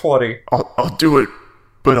natural 20. I'll do it,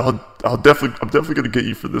 but I'm definitely gonna get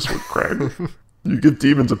you for this one, Craig. You give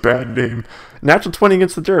demons a bad name. natural 20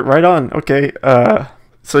 against the dirt. Right on. Okay.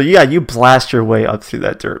 So yeah, you blast your way up through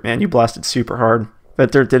that dirt, man. You blasted super hard.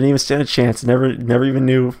 That dirt didn't even stand a chance. Never even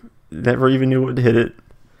knew what hit it.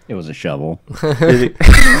 It was a shovel.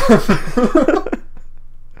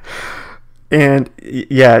 And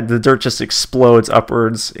yeah, the dirt just explodes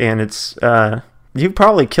upwards, and it's you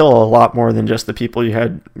probably kill a lot more than just the people you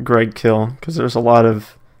had Greg kill, because there's a lot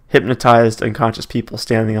of hypnotized, unconscious people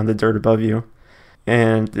standing on the dirt above you,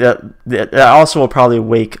 and that also will probably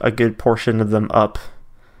wake a good portion of them up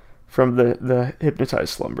from the hypnotized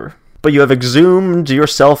slumber. But you have exhumed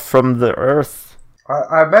yourself from the earth.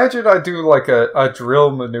 I imagine I do like a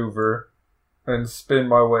drill maneuver and spin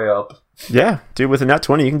my way up. Yeah, dude, with a nat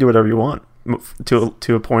 20, you can do whatever you want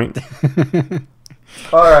to a point.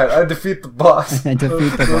 Alright, I defeat the boss. I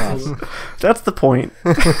defeat the boss. That's the point.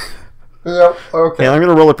 Yep, okay. And I'm going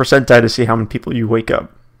to roll a percent die to see how many people you wake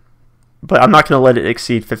up. But I'm not going to let it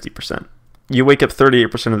exceed 50%. You wake up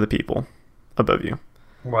 38% of the people above you.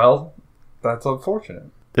 Well, that's unfortunate.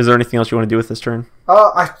 Is there anything else you want to do with this turn?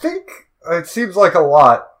 I think it seems like a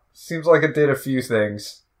lot. Seems like it did a few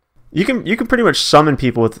things. You can pretty much summon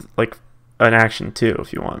people with like an action too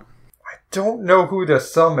if you want. I don't know who to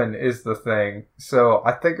summon is the thing, so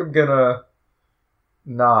I think I'm gonna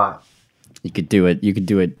not. You could do it.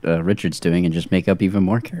 Richard's doing, and just make up even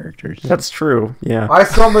more characters. That's true. Yeah. I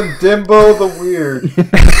summon Dimbo the Weird.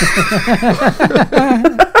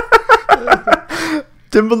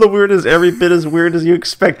 Dimble the Weird is every bit as weird as you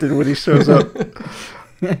expected when he shows up.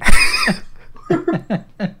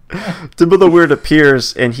 Dimble the Weird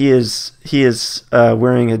appears, and he is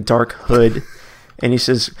wearing a dark hood, and he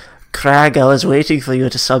says, "Crag, I was waiting for you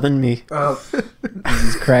to summon me." This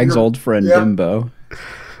is Crag's old friend Dimbo.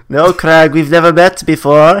 No, Crag, we've never met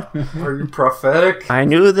before. Are you prophetic? I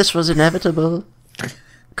knew this was inevitable.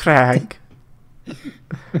 Crag.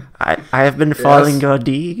 I have been following your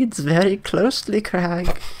deeds very closely,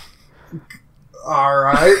 Crag.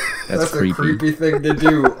 Alright. That's a creepy thing to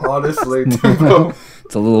do, honestly, Dimbo.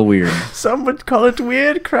 It's a little weird. Some would call it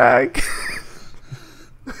weird, Crag.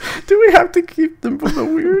 Do we have to keep Dimbo the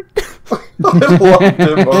Weird? I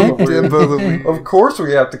love Dimbo the Weird. Of course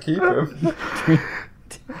we have to keep him.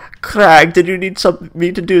 Crag, did you need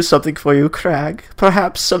me to do something for you, Crag?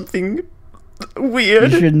 Perhaps something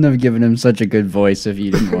weird? You shouldn't have given him such a good voice if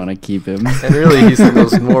you didn't want to keep him. And really, he's the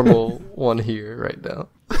most normal one here right now.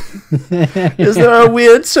 Is there a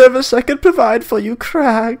weird service I could provide for you,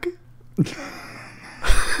 Crag?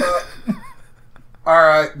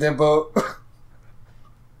 Alright, Dimbo.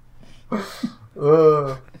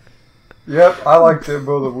 Yep, I like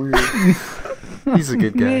Dimbo the Weird. He's a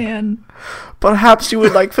good guy. Man. Perhaps you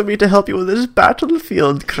would like for me to help you with this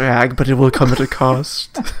battlefield, Crag, but it will come at a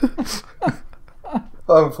cost.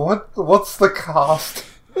 What's the cost?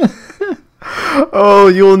 Oh,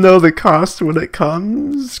 you'll know the cost when it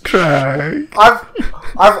comes, Crag.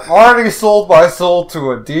 I've already sold my soul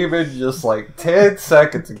to a demon just like 10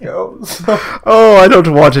 seconds ago. So. Oh, I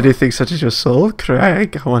don't want anything such as your soul,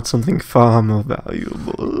 Crag. I want something far more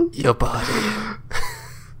valuable. Your body.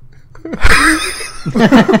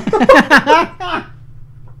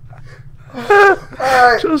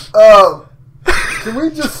 Alright, can we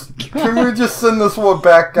just send this one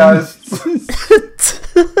back, guys?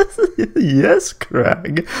 Yes,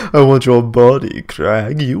 Crag. I want your body,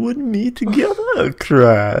 Crag. You and me together,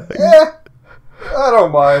 Crag. Yeah, I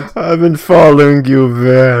don't mind. I've been following you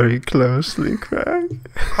very closely, Crag.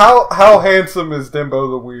 How handsome is Dimbo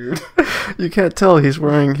the Weird? You can't tell. He's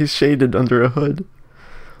shaded under a hood.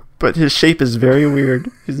 But his shape is very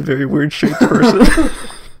weird. He's a very weird shaped person.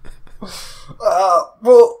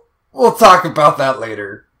 We'll talk about that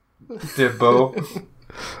later, Dimbo.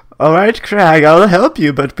 Alright, Crag, I'll help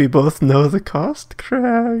you, but we both know the cost,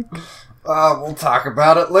 Crag. We'll talk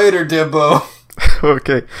about it later, Dimbo.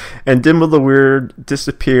 Okay, and Dimble the Weird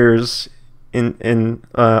disappears, and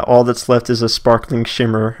all that's left is a sparkling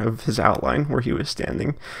shimmer of his outline where he was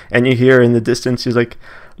standing. And you hear in the distance, he's like,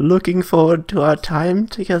 "Looking forward to our time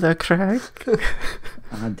together, Crag."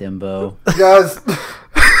 Ah, Dimbo. Guys,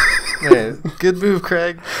 Man, good move,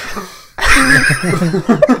 Craig.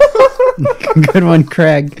 Good one,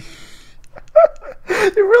 Craig.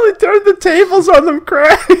 You really turned the tables on them,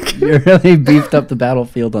 Craig. You really beefed up the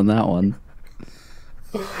battlefield on that one.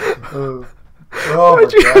 Oh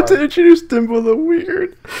Why'd you have to introduce Dimbo the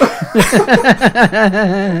Weird?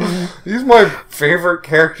 He's my favorite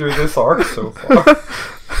character this arc so far.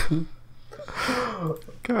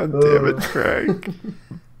 God damn it, Craig.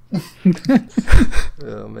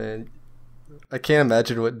 Oh man, I can't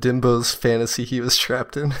imagine what Dimbo's fantasy he was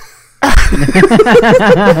trapped in.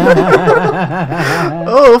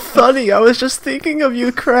 Oh, funny. I was just thinking of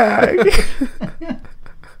you, Craig.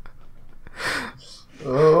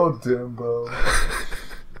 Oh, Dimbo.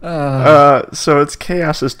 So it's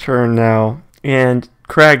Chaos's turn now. And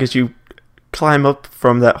Craig, as you climb up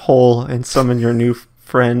from that hole and summon your new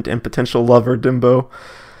friend and potential lover, Dimbo,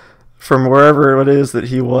 from wherever it is that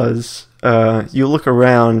he was, you look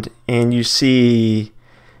around and you see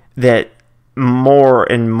that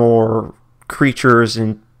more and more creatures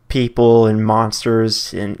and people and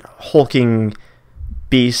monsters and hulking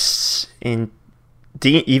beasts and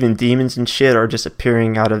even demons and shit are just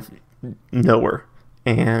appearing out of nowhere,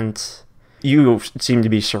 and you seem to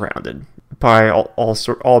be surrounded by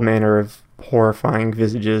all manner of horrifying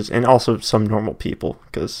visages and also some normal people,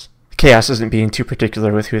 because Chaos isn't being too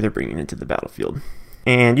particular with who they're bringing into the battlefield.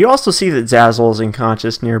 And you also see that Zazzle is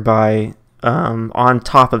unconscious nearby, on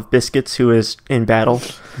top of Biscuits, who is in battle.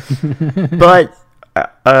 But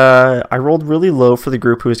I rolled really low for the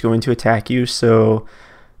group who is going to attack you, so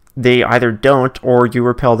they either don't or you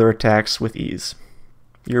repel their attacks with ease.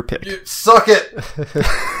 Your pick. You suck it!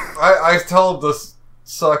 I told them to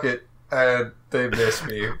suck it, and they missed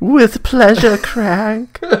me. With pleasure,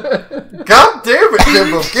 Craig. God damn it,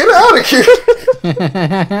 Dimbo! Get out of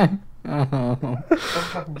here! Oh,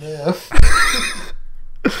 man.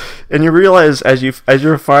 And you realize as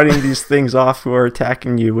you're fighting these things off who are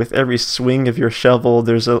attacking you, with every swing of your shovel,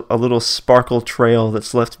 there's a little sparkle trail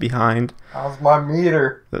that's left behind. How's my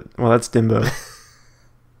meter? Well, that's Dimbo.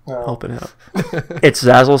 Oh. Helping out. It's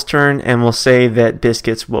Zazzle's turn, and we'll say that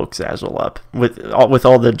Biscuits woke Zazzle up. With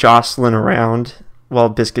all the jostling around while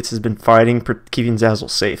Biscuits has been fighting, keeping Zazzle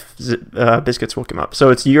safe. Biscuits woke him up. So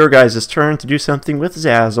it's your guys' turn to do something with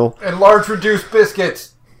Zazzle. And large reduced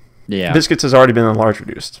Biscuits! Yeah. Biscuits has already been enlarged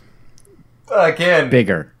reduced. Again.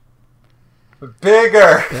 Bigger.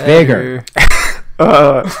 Bigger! Bigger.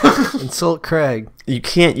 Insult Craig. You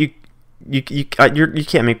can't you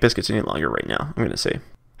can't make Biscuits any longer right now. I'm gonna say.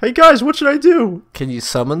 Hey guys, what should I do? Can you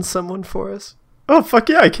summon someone for us? Oh fuck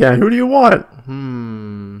yeah, I can. Who do you want?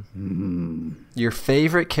 Your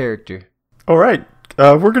favorite character. All right,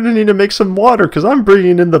 we're gonna need to make some water because I'm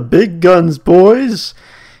bringing in the big guns, boys.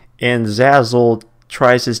 And Zazzle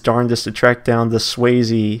tries his darndest to track down the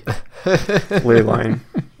Swayze ley line.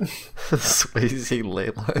 Swayze ley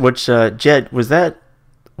line. Which Jed, was that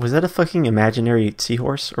a fucking imaginary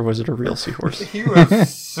seahorse or was it a real seahorse? He was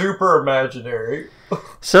super imaginary.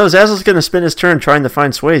 So Zazzle's gonna spend his turn trying to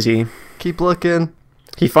find Swayze. Keep looking.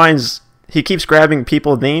 He keeps grabbing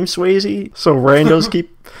people named Swayze, so randos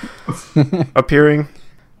keep appearing.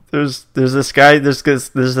 There's this guy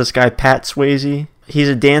Pat Swayze. He's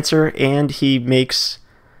a dancer and he's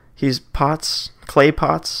clay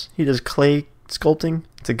pots. He does clay sculpting.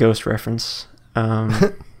 It's a Ghost reference.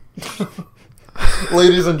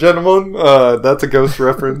 Ladies and gentlemen, that's a Ghost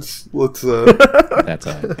reference. Let's That's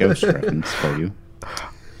a Ghost reference for you.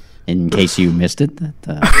 In case you missed it, that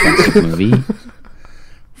classic movie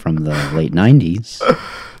from the late 90s.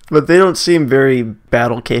 But they don't seem very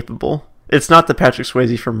battle capable. It's not the Patrick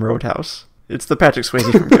Swayze from Roadhouse. It's the Patrick Swayze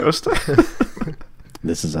from Ghost.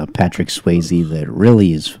 This is a Patrick Swayze that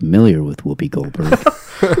really is familiar with Whoopi Goldberg.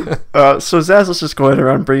 So Zazzle's just going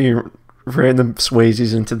around bringing random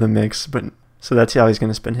Swayzes into the mix, so that's how he's going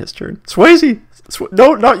to spend his turn. Swayze!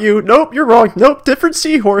 No, not you. Nope, you're wrong. Nope, different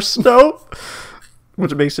seahorse. Nope.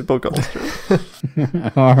 Which makes it Bogal's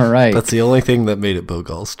turn. All right. That's the only thing that made it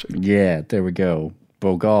Bogal's turn. Yeah, there we go.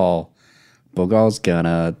 Bogal's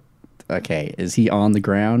gonna... Okay, is he on the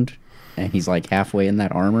ground? And he's like halfway in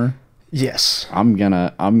that armor? Yes. I'm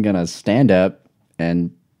gonna stand up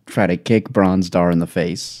and try to kick Bronzdar in the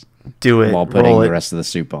face. Do it. While putting Roll the it. rest of the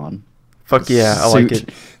soup on. Fuck yeah, I like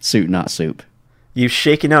it. Suit, not soup. You've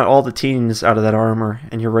shaken out all the teens out of that armor,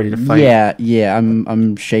 and you're ready to fight. Yeah.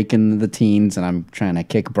 I'm shaking the teens, and I'm trying to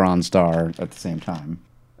kick Bronzdar at the same time.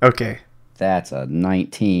 Okay. That's a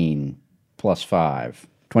 19 plus 5.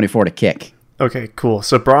 24 to kick. Okay, cool.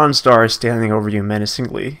 So Bronzdar is standing over you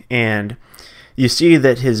menacingly, and you see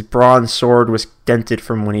that his bronze sword was dented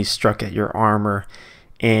from when he struck at your armor,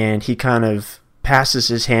 and he kind of passes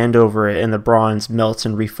his hand over it, and the bronze melts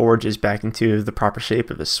and reforges back into the proper shape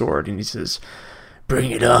of his sword. And he says,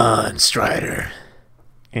 "Bring it on, Strider."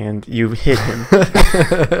 And you hit him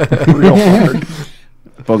real hard.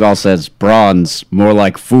 Bogal says, "Bronze, more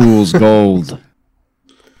like fool's gold."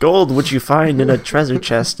 Gold, which you find in a treasure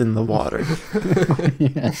chest in the water.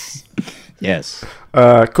 Yes. Yes.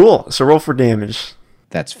 Cool. So roll for damage.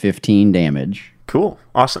 That's 15 damage. Cool.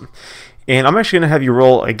 Awesome. And I'm actually going to have you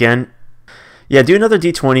roll again. Yeah, do another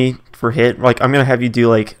d20 for hit. Like, I'm going to have you do,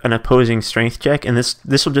 like, an opposing strength check, and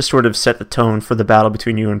this will just sort of set the tone for the battle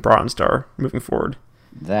between you and Bronzestar moving forward.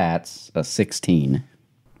 That's a 16.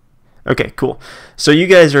 Okay, cool. So you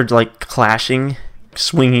guys are, like, clashing,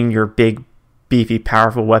 swinging your big, beefy,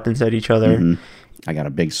 powerful weapons at each other. Mm-hmm. I got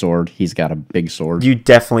a big sword. He's got a big sword. You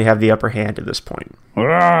definitely have the upper hand at this point.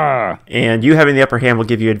 And you having the upper hand will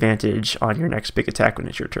give you advantage on your next big attack when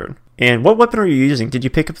it's your turn. And what weapon are you using? Did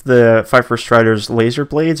you pick up the Fight for Strider's laser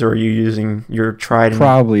blades, or are you using your tried and...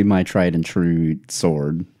 Probably my tried and true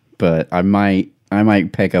sword, but I might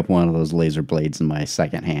pick up one of those laser blades in my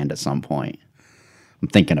second hand at some point. I'm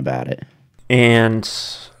thinking about it. And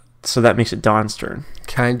so that makes it Dawn's turn.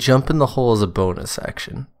 Can I jump in the hole as a bonus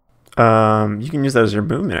action? You can use that as your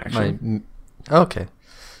movement action. Okay.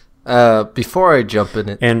 Before I jump in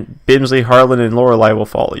it... And Bimsley, Harlan, and Lorelei will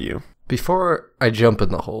follow you. Before I jump in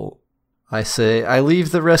the hole, I say, "I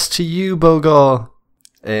leave the rest to you, Bogal."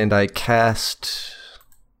 And I cast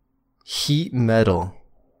Heat Metal.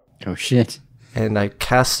 Oh, shit. And I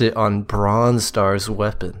cast it on Bronzestar's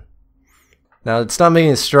weapon. Now, it's not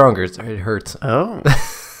making it stronger. It hurts. Oh.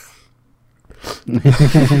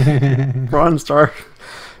 Bronzestar,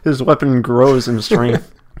 his weapon grows in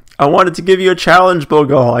strength. I wanted to give you a challenge,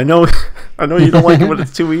 Bogal. I know you don't like it when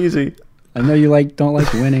it's too easy. I know you don't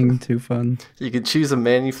like winning. Too fun. You can choose a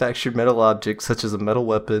manufactured metal object, such as a metal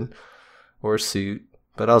weapon or suit,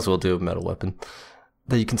 but I as well do a metal weapon,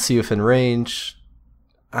 that you can see within range.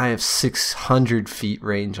 I have 600 feet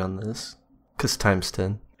range on this, because times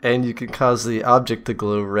 10. And you can cause the object to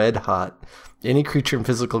glow red hot. Any creature in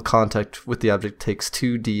physical contact with the object takes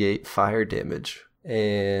 2d8 fire damage.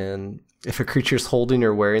 And if a creature is holding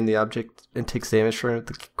or wearing the object and takes damage from it,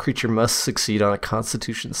 the creature must succeed on a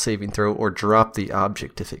Constitution saving throw or drop the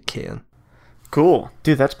object if it can. Cool.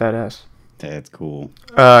 Dude, that's badass. That's cool.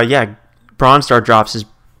 Yeah, Bronzestar drops his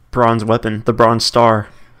bronze weapon, the Bronze Star.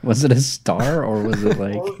 Was it a star or was it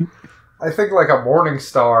like... I think like a morning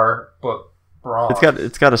star, but bronze.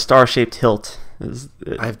 It's got a star-shaped hilt.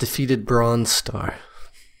 I have defeated Bronzestar.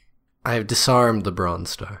 I have disarmed the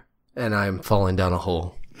Bronzestar. And I am falling down a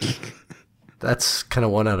hole. That's kind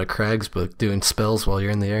of one out of Craig's book, doing spells while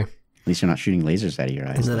you're in the air. At least you're not shooting lasers out of your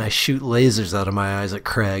eyes. And then I shoot lasers out of my eyes at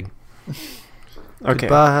Craig. Okay.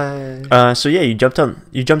 Goodbye. So yeah, you jumped down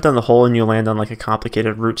the hole and you land on like a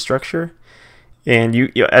complicated root structure. And you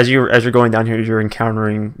as you're going down here, you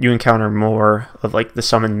encounter more of like the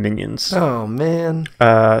summoned minions. Oh man.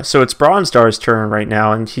 So it's Bronzestar's turn right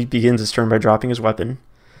now, and he begins his turn by dropping his weapon.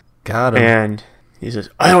 Got him. And he says,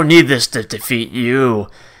 "I don't need this to defeat you."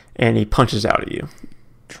 And he punches out at you.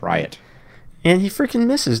 Try it. And he freaking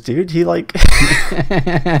misses, dude. He like...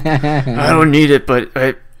 I don't need it, but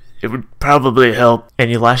it would probably help.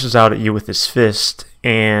 And he lashes out at you with his fist,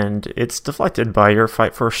 and it's deflected by your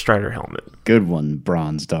Fight for Strider helmet. Good one,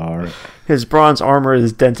 Bronzestar. His bronze armor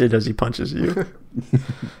is dented as he punches you.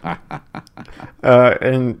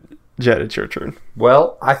 And Jet, it's your turn.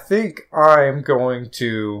 Well, I think I'm going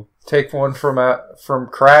to take one from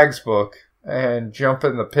Craig's book and jump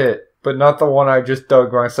in the pit, but not the one I just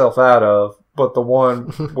dug myself out of, but the one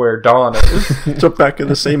where Dawn is. Jump back in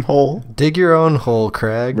the same hole. Dig your own hole,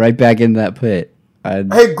 Craig. Right back in that pit.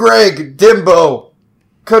 Hey, Greg, Dimbo,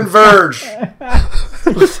 converge.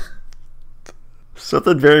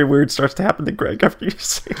 Something very weird starts to happen to Greg after you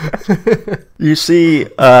say that. You see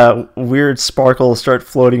weird sparkles start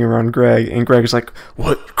floating around Greg, and Greg's like,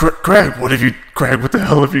 What? Greg, what the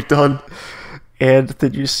hell have you done? and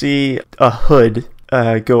then you see a hood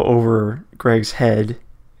go over Greg's head,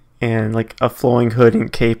 and like a flowing hood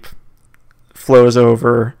and cape flows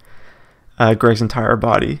over Greg's entire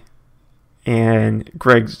body. And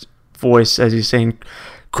Greg's voice as he's saying,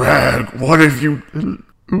 Greg, what have you...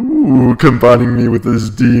 Ooh, combining me with this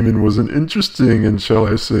demon was an interesting and, shall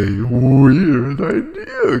I say, weird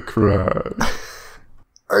idea, Craig.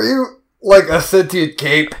 Are you like a sentient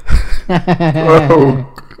cape?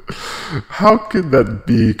 Oh, how could that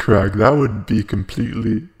be, Craig? That would be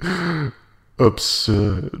completely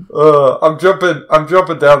absurd. I'm jumping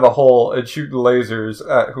down the hole and shooting lasers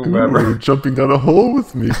at whomever. Ooh, jumping down a hole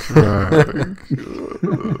with me, Craig.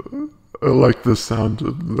 I like the sound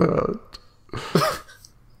of that.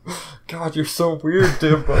 God, you're so weird,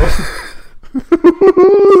 Dimbo.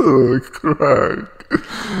 Craig.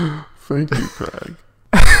 Thank you, Craig.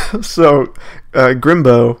 So,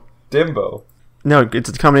 Grimbo. Dimbo. No, it's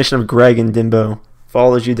a combination of Greg and Dimbo.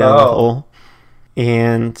 Follows you down the hole.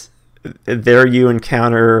 And there you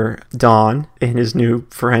encounter Don and his new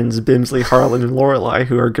friends, Bimsley, Harlan, and Lorelei,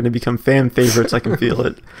 who are going to become fan favorites. I can feel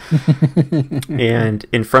it. And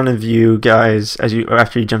in front of you guys,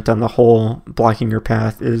 after you jump down the hole, blocking your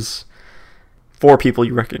path, is 4 people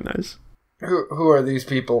you recognize. Who are these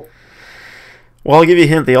people? Well, I'll give you a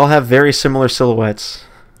hint. They all have very similar silhouettes.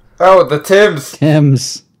 Oh, the Tims.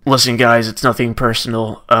 Tim's. Listen, guys, it's nothing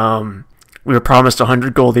personal. We were promised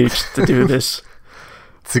 100 gold each to do this.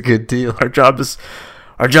 It's a good deal. Our job is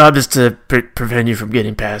to prevent you from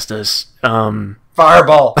getting past us.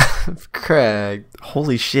 Fireball. Craig,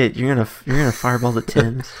 Holy shit! You're gonna fireball the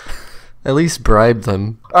Tims. at least bribe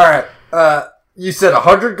them. All right. You said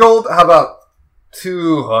 100 gold. How about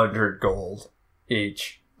 200 gold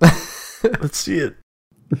each? Let's see it.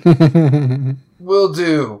 Will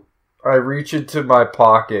do. I reach into my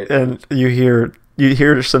pocket. And you hear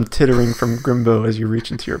some tittering from Grimbo as you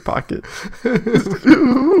reach into your pocket.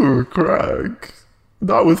 Ooh, Craig.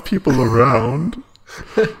 Not with people around.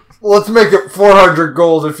 Let's make it 400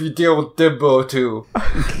 gold if you deal with Dimbo too.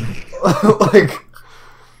 Like,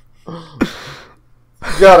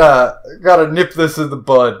 gotta nip this in the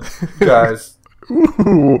bud, guys.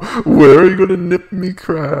 Ooh, where are you gonna nip me,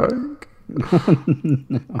 Craig?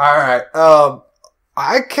 Alright,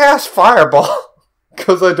 I cast Fireball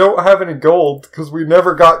because I don't have any gold because we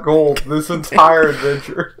never got gold this entire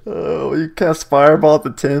adventure. Oh, you cast fireball at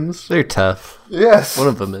the Tims. They're tough. Yes. One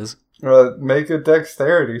of them is. Make a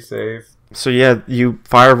dexterity save. So yeah, you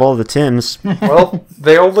fireball the Tims. Well,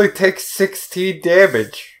 they only take 16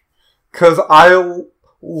 damage because I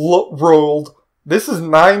rolled. This is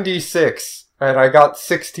 96 and I got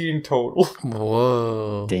 16 total.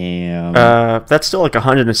 Whoa. Damn. That's still like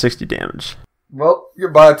 160 damage. Well,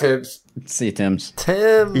 goodbye, Tibbs. See you, Tim's.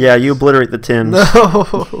 Tim. Yeah, you obliterate the Tims.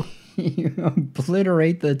 No. You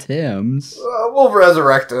obliterate the Tims. We'll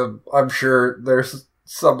resurrect him. I'm sure there's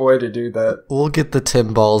some way to do that. We'll get the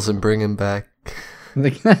Tim balls and bring him back.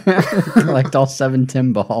 Collect all 7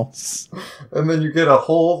 Tim balls. And then you get a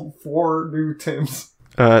whole 4 new Tims.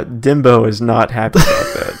 Dimbo is not happy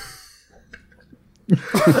about that.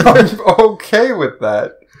 I'm okay with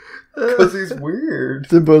that. Because he's weird.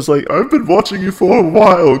 Dimbo's like, I've been watching you for a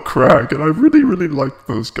while, Craig, and I really, really like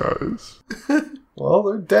those guys. Well,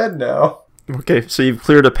 they're dead now. Okay, so you've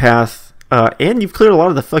cleared a path, and you've cleared a lot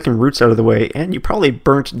of the fucking roots out of the way, and you probably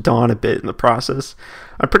burnt Dawn a bit in the process.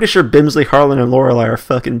 I'm pretty sure Bimsley, Harlan, and Lorelei are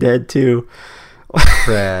fucking dead too.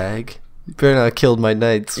 Craig. You better not have killed my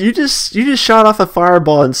knights. You just shot off a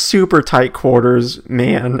fireball in super tight quarters,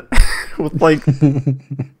 man. With like,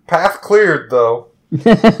 Path cleared, though.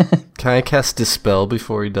 Can I cast Dispel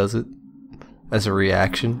before he does it? As a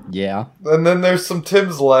reaction? Yeah. And then there's some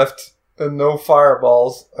Tims left, and no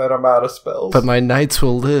fireballs, and I'm out of spells. But my knights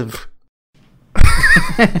will live.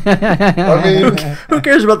 I mean, who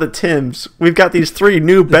cares about the Tims? We've got these 3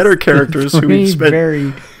 new, better characters who we've spent.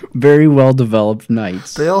 Very, very well developed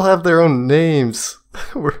knights. They all have their own names.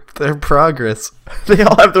 Their progress. They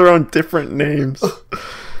all have their own different names.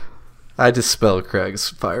 I Dispel Craig's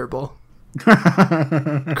fireball.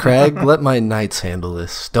 Craig, let my knights handle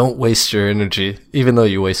this. Don't waste your energy, even though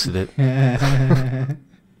you wasted it.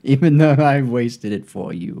 Even though I wasted it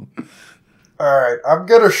for you. alright, I'm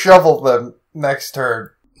gonna shovel them next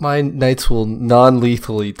turn. My knights will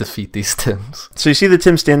non-lethally defeat these Tims. So you see the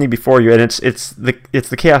Tim standing before you, and it's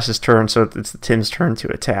the Chaos's turn, so it's the Tim's turn to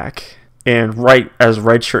attack. And right as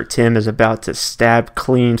Redshirt Tim is about to stab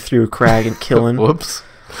clean through Crag and kill him Whoops.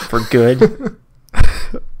 for good,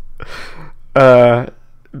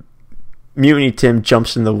 Mutiny Tim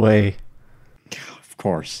jumps in the way Of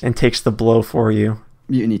course. and takes the blow for you.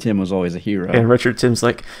 Mutiny Tim was always a hero. And Richard Tim's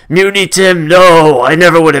like, Mutiny Tim, no! I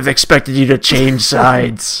never would have expected you to change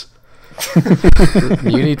sides.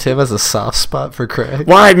 Mutiny Tim has a soft spot for Craig.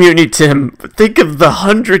 Why, Mutiny Tim? Think of the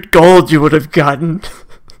 100 gold you would have gotten.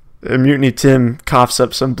 And Mutiny Tim coughs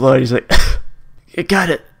up some blood. He's like, you got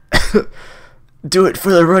it. Do it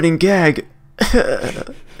for the running gag.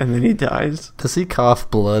 And then he dies. Does he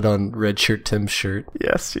cough blood on Redshirt Tim's shirt?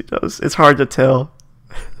 Yes, he does. It's hard to tell,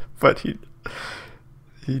 but he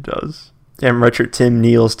does. And Redshirt Tim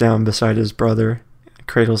kneels down beside his brother,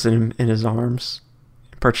 cradles him in his arms.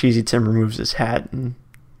 Parcheesi Tim removes his hat, and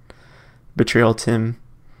Betrayal Tim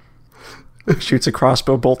shoots a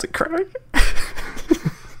crossbow bolt at Craig.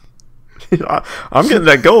 I'm getting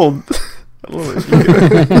that gold.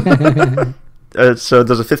 So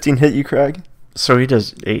does a 15 hit you, Craig? So he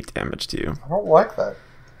does 8 damage to you. I don't like that.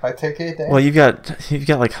 I take 8 damage. Well, you've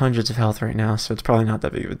got like hundreds of health right now, so it's probably not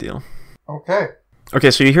that big of a deal. Okay. Okay,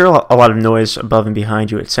 so you hear a lot of noise above and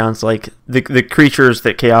behind you. It sounds like the creatures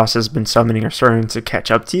that Chaos has been summoning are starting to catch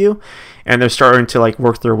up to you, and they're starting to like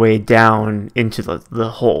work their way down into the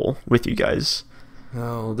hole with you guys.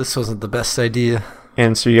 Oh, this wasn't the best idea.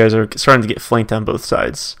 And so you guys are starting to get flanked on both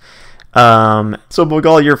sides. So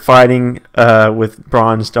Bogal, you're fighting with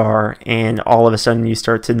Bronzdar, and all of a sudden you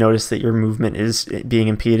start to notice that your movement is being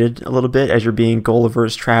impeded a little bit as you're being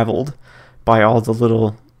Gulliver's traveled by all the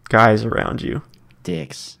little guys around you.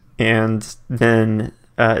 Dicks. And then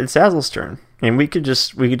it's Azel's turn, and we could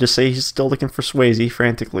just say he's still looking for Swayze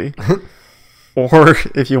frantically, or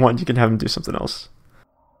if you want, you can have him do something else.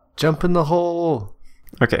 Jump in the hole.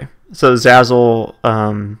 Okay, so Zazzle,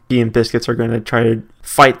 he and Biscuits are going to try to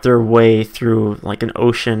fight their way through like an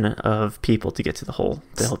ocean of people to get to the hole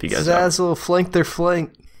to help you guys out. Zazzle, flank their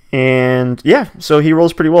flank. And yeah, so he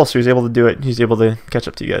rolls pretty well, so he's able to do it. He's able to catch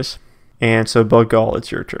up to you guys. And so Bogal,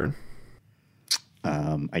 it's your turn.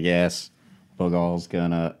 I guess Bogal's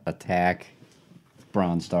gonna attack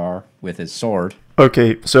Bronzdar with his sword.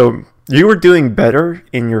 Okay, so you were doing better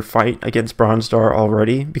in your fight against Bronzdar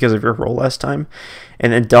already because of your roll last time,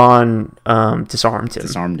 and then Dawn disarmed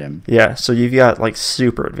him. Yeah, so you've got like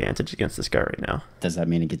super advantage against this guy right now. Does that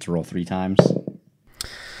mean he gets to roll 3 times?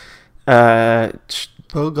 Bogal,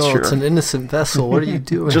 sure. It's an innocent vessel. What are you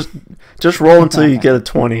doing? Just roll until you get a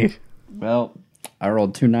 20. Well, I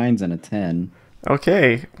rolled 2 9s and a 10.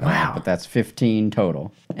 Okay, wow. But that's 15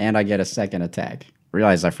 total, and I get a second attack.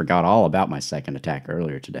 Realize I forgot all about my second attack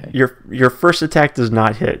earlier today. Your first attack does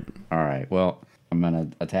not hit. All right, well, I'm gonna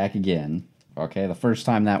attack again. Okay, the first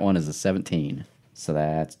time that one is a 17, so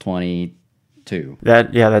that's 22.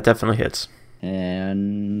 That definitely hits.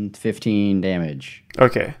 And 15 damage.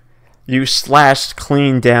 Okay. You slashed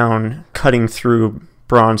clean down, cutting through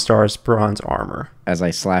Bronzdar's bronze armor. As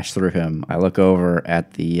I slash through him, I look over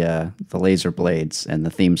at the laser blades, and the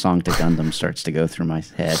theme song to Gundam starts to go through my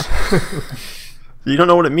head. You don't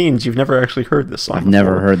know what it means. You've never actually heard this song. I've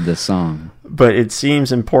never heard this song. But it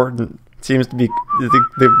seems important. It seems to be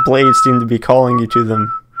the blades seem to be calling you to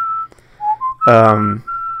them.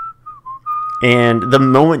 And the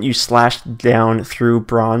moment you slashed down through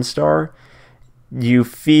Bronzdar, you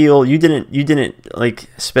feel you didn't like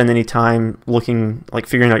spend any time looking like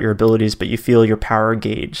figuring out your abilities, but you feel your power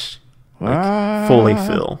gauge like fully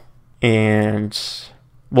fill. And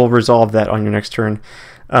we'll resolve that on your next turn.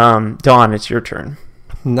 Dawn, it's your turn.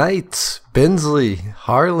 Knights, Bensley,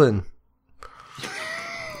 Harlan,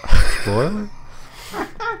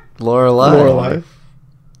 Lorelei.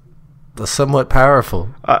 The somewhat powerful.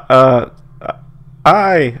 I.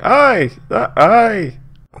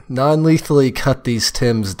 Non-lethally cut these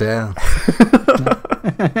Tims down.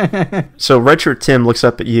 So Redshirt Tim looks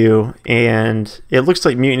up at you, and it looks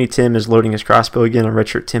like Mutiny Tim is loading his crossbow again, and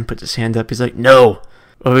Redshirt Tim puts his hand up. He's like, "No,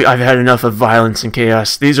 I've had enough of violence and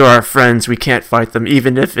chaos. These are our friends. We can't fight them,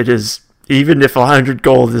 even if 100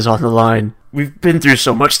 gold is on the line. We've been through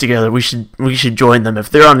so much together. We should join them. If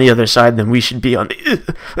they're on the other side, then we should be on the."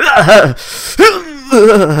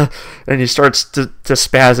 And he starts to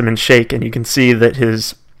spasm and shake, and you can see that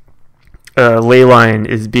his ley line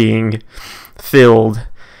is being filled,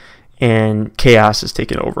 and chaos is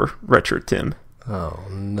taking over Redshirt Tim. Oh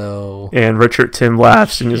no! And Redshirt Tim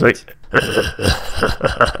laughs, and he's like,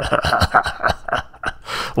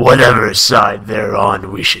 "Whatever side they're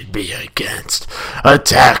on, we should be against.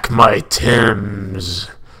 Attack my Tims."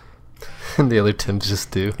 And the other Tims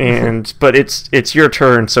just do. But it's your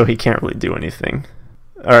turn, so he can't really do anything.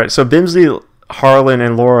 All right, so Bimsley, Harlan,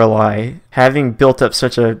 and Lorelei, having built up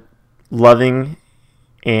such a loving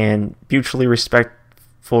and mutually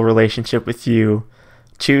respectful relationship with you,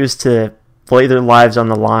 choose to lay their lives on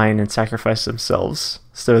the line and sacrifice themselves.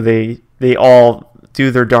 So they all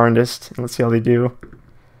do their darndest. Let's see how they do.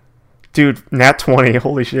 Dude, nat 20,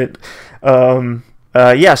 holy shit.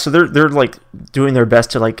 Yeah, so they're like doing their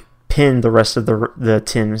best to like pin the rest of the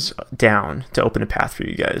Tims down to open a path for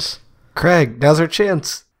you guys. Craig, now's our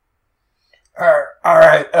chance.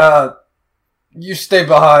 Alright, you stay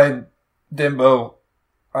behind, Dimbo.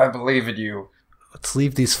 I believe in you. Let's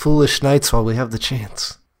leave these foolish knights while we have the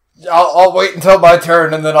chance. I'll wait until my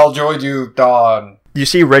turn, and then I'll join you, Dawn. You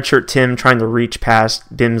see Redshirt Tim trying to reach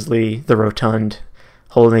past Bimsley, the Rotund,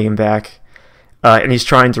 holding him back. And he's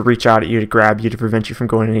trying to reach out at you to grab you to prevent you from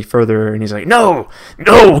going any further. And he's like, No,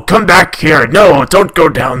 come back here. No, don't go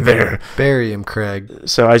down there. Bury him, Craig.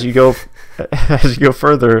 So as you go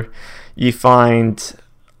further, you find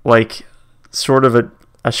like sort of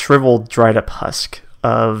a shriveled, dried up husk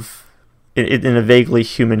in a vaguely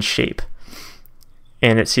human shape.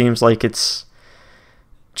 And it seems like its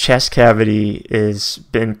chest cavity is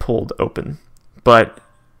been pulled open. But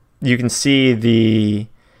you can see the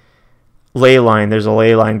ley line. There's a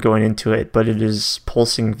ley line going into it, but it is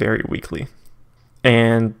pulsing very weakly.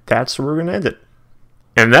 And that's where we're going to end it.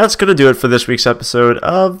 And that's going to do it for this week's episode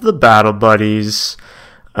of the Battle Buddies.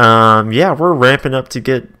 We're ramping up to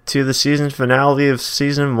get to the season finale of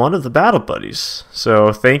season 1 of the Battle Buddies.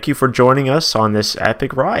 So thank you for joining us on this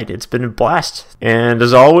epic ride. It's been a blast. And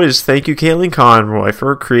as always, thank you, Caitlin Conroy,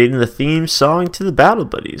 for creating the theme song to the Battle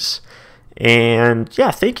Buddies. And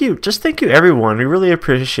yeah, thank you. Just thank you, everyone. We really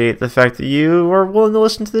appreciate the fact that you are willing to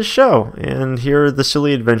listen to this show and hear the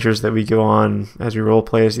silly adventures that we go on as we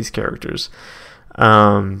roleplay as these characters.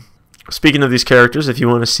 Speaking of these characters, if you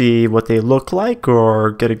want to see what they look like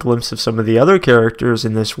or get a glimpse of some of the other characters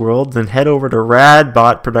in this world, then head over to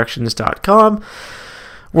radbotproductions.com,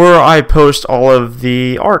 where I post all of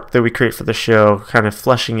the art that we create for the show, kind of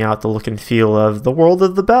fleshing out the look and feel of the world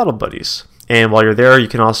of the Battle Buddies. And while you're there, you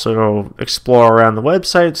can also explore around the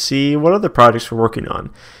website, see what other projects we're working on.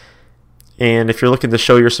 And if you're looking to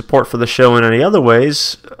show your support for the show in any other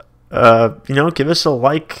ways, give us a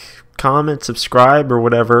like, comment, subscribe, or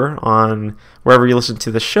whatever on wherever you listen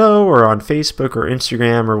to the show, or on Facebook or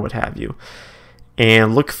Instagram or what have you.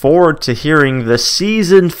 And look forward to hearing the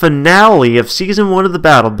season finale of Season 1 of the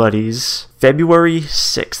Battle Buddies, February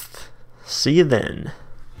 6th. See you then.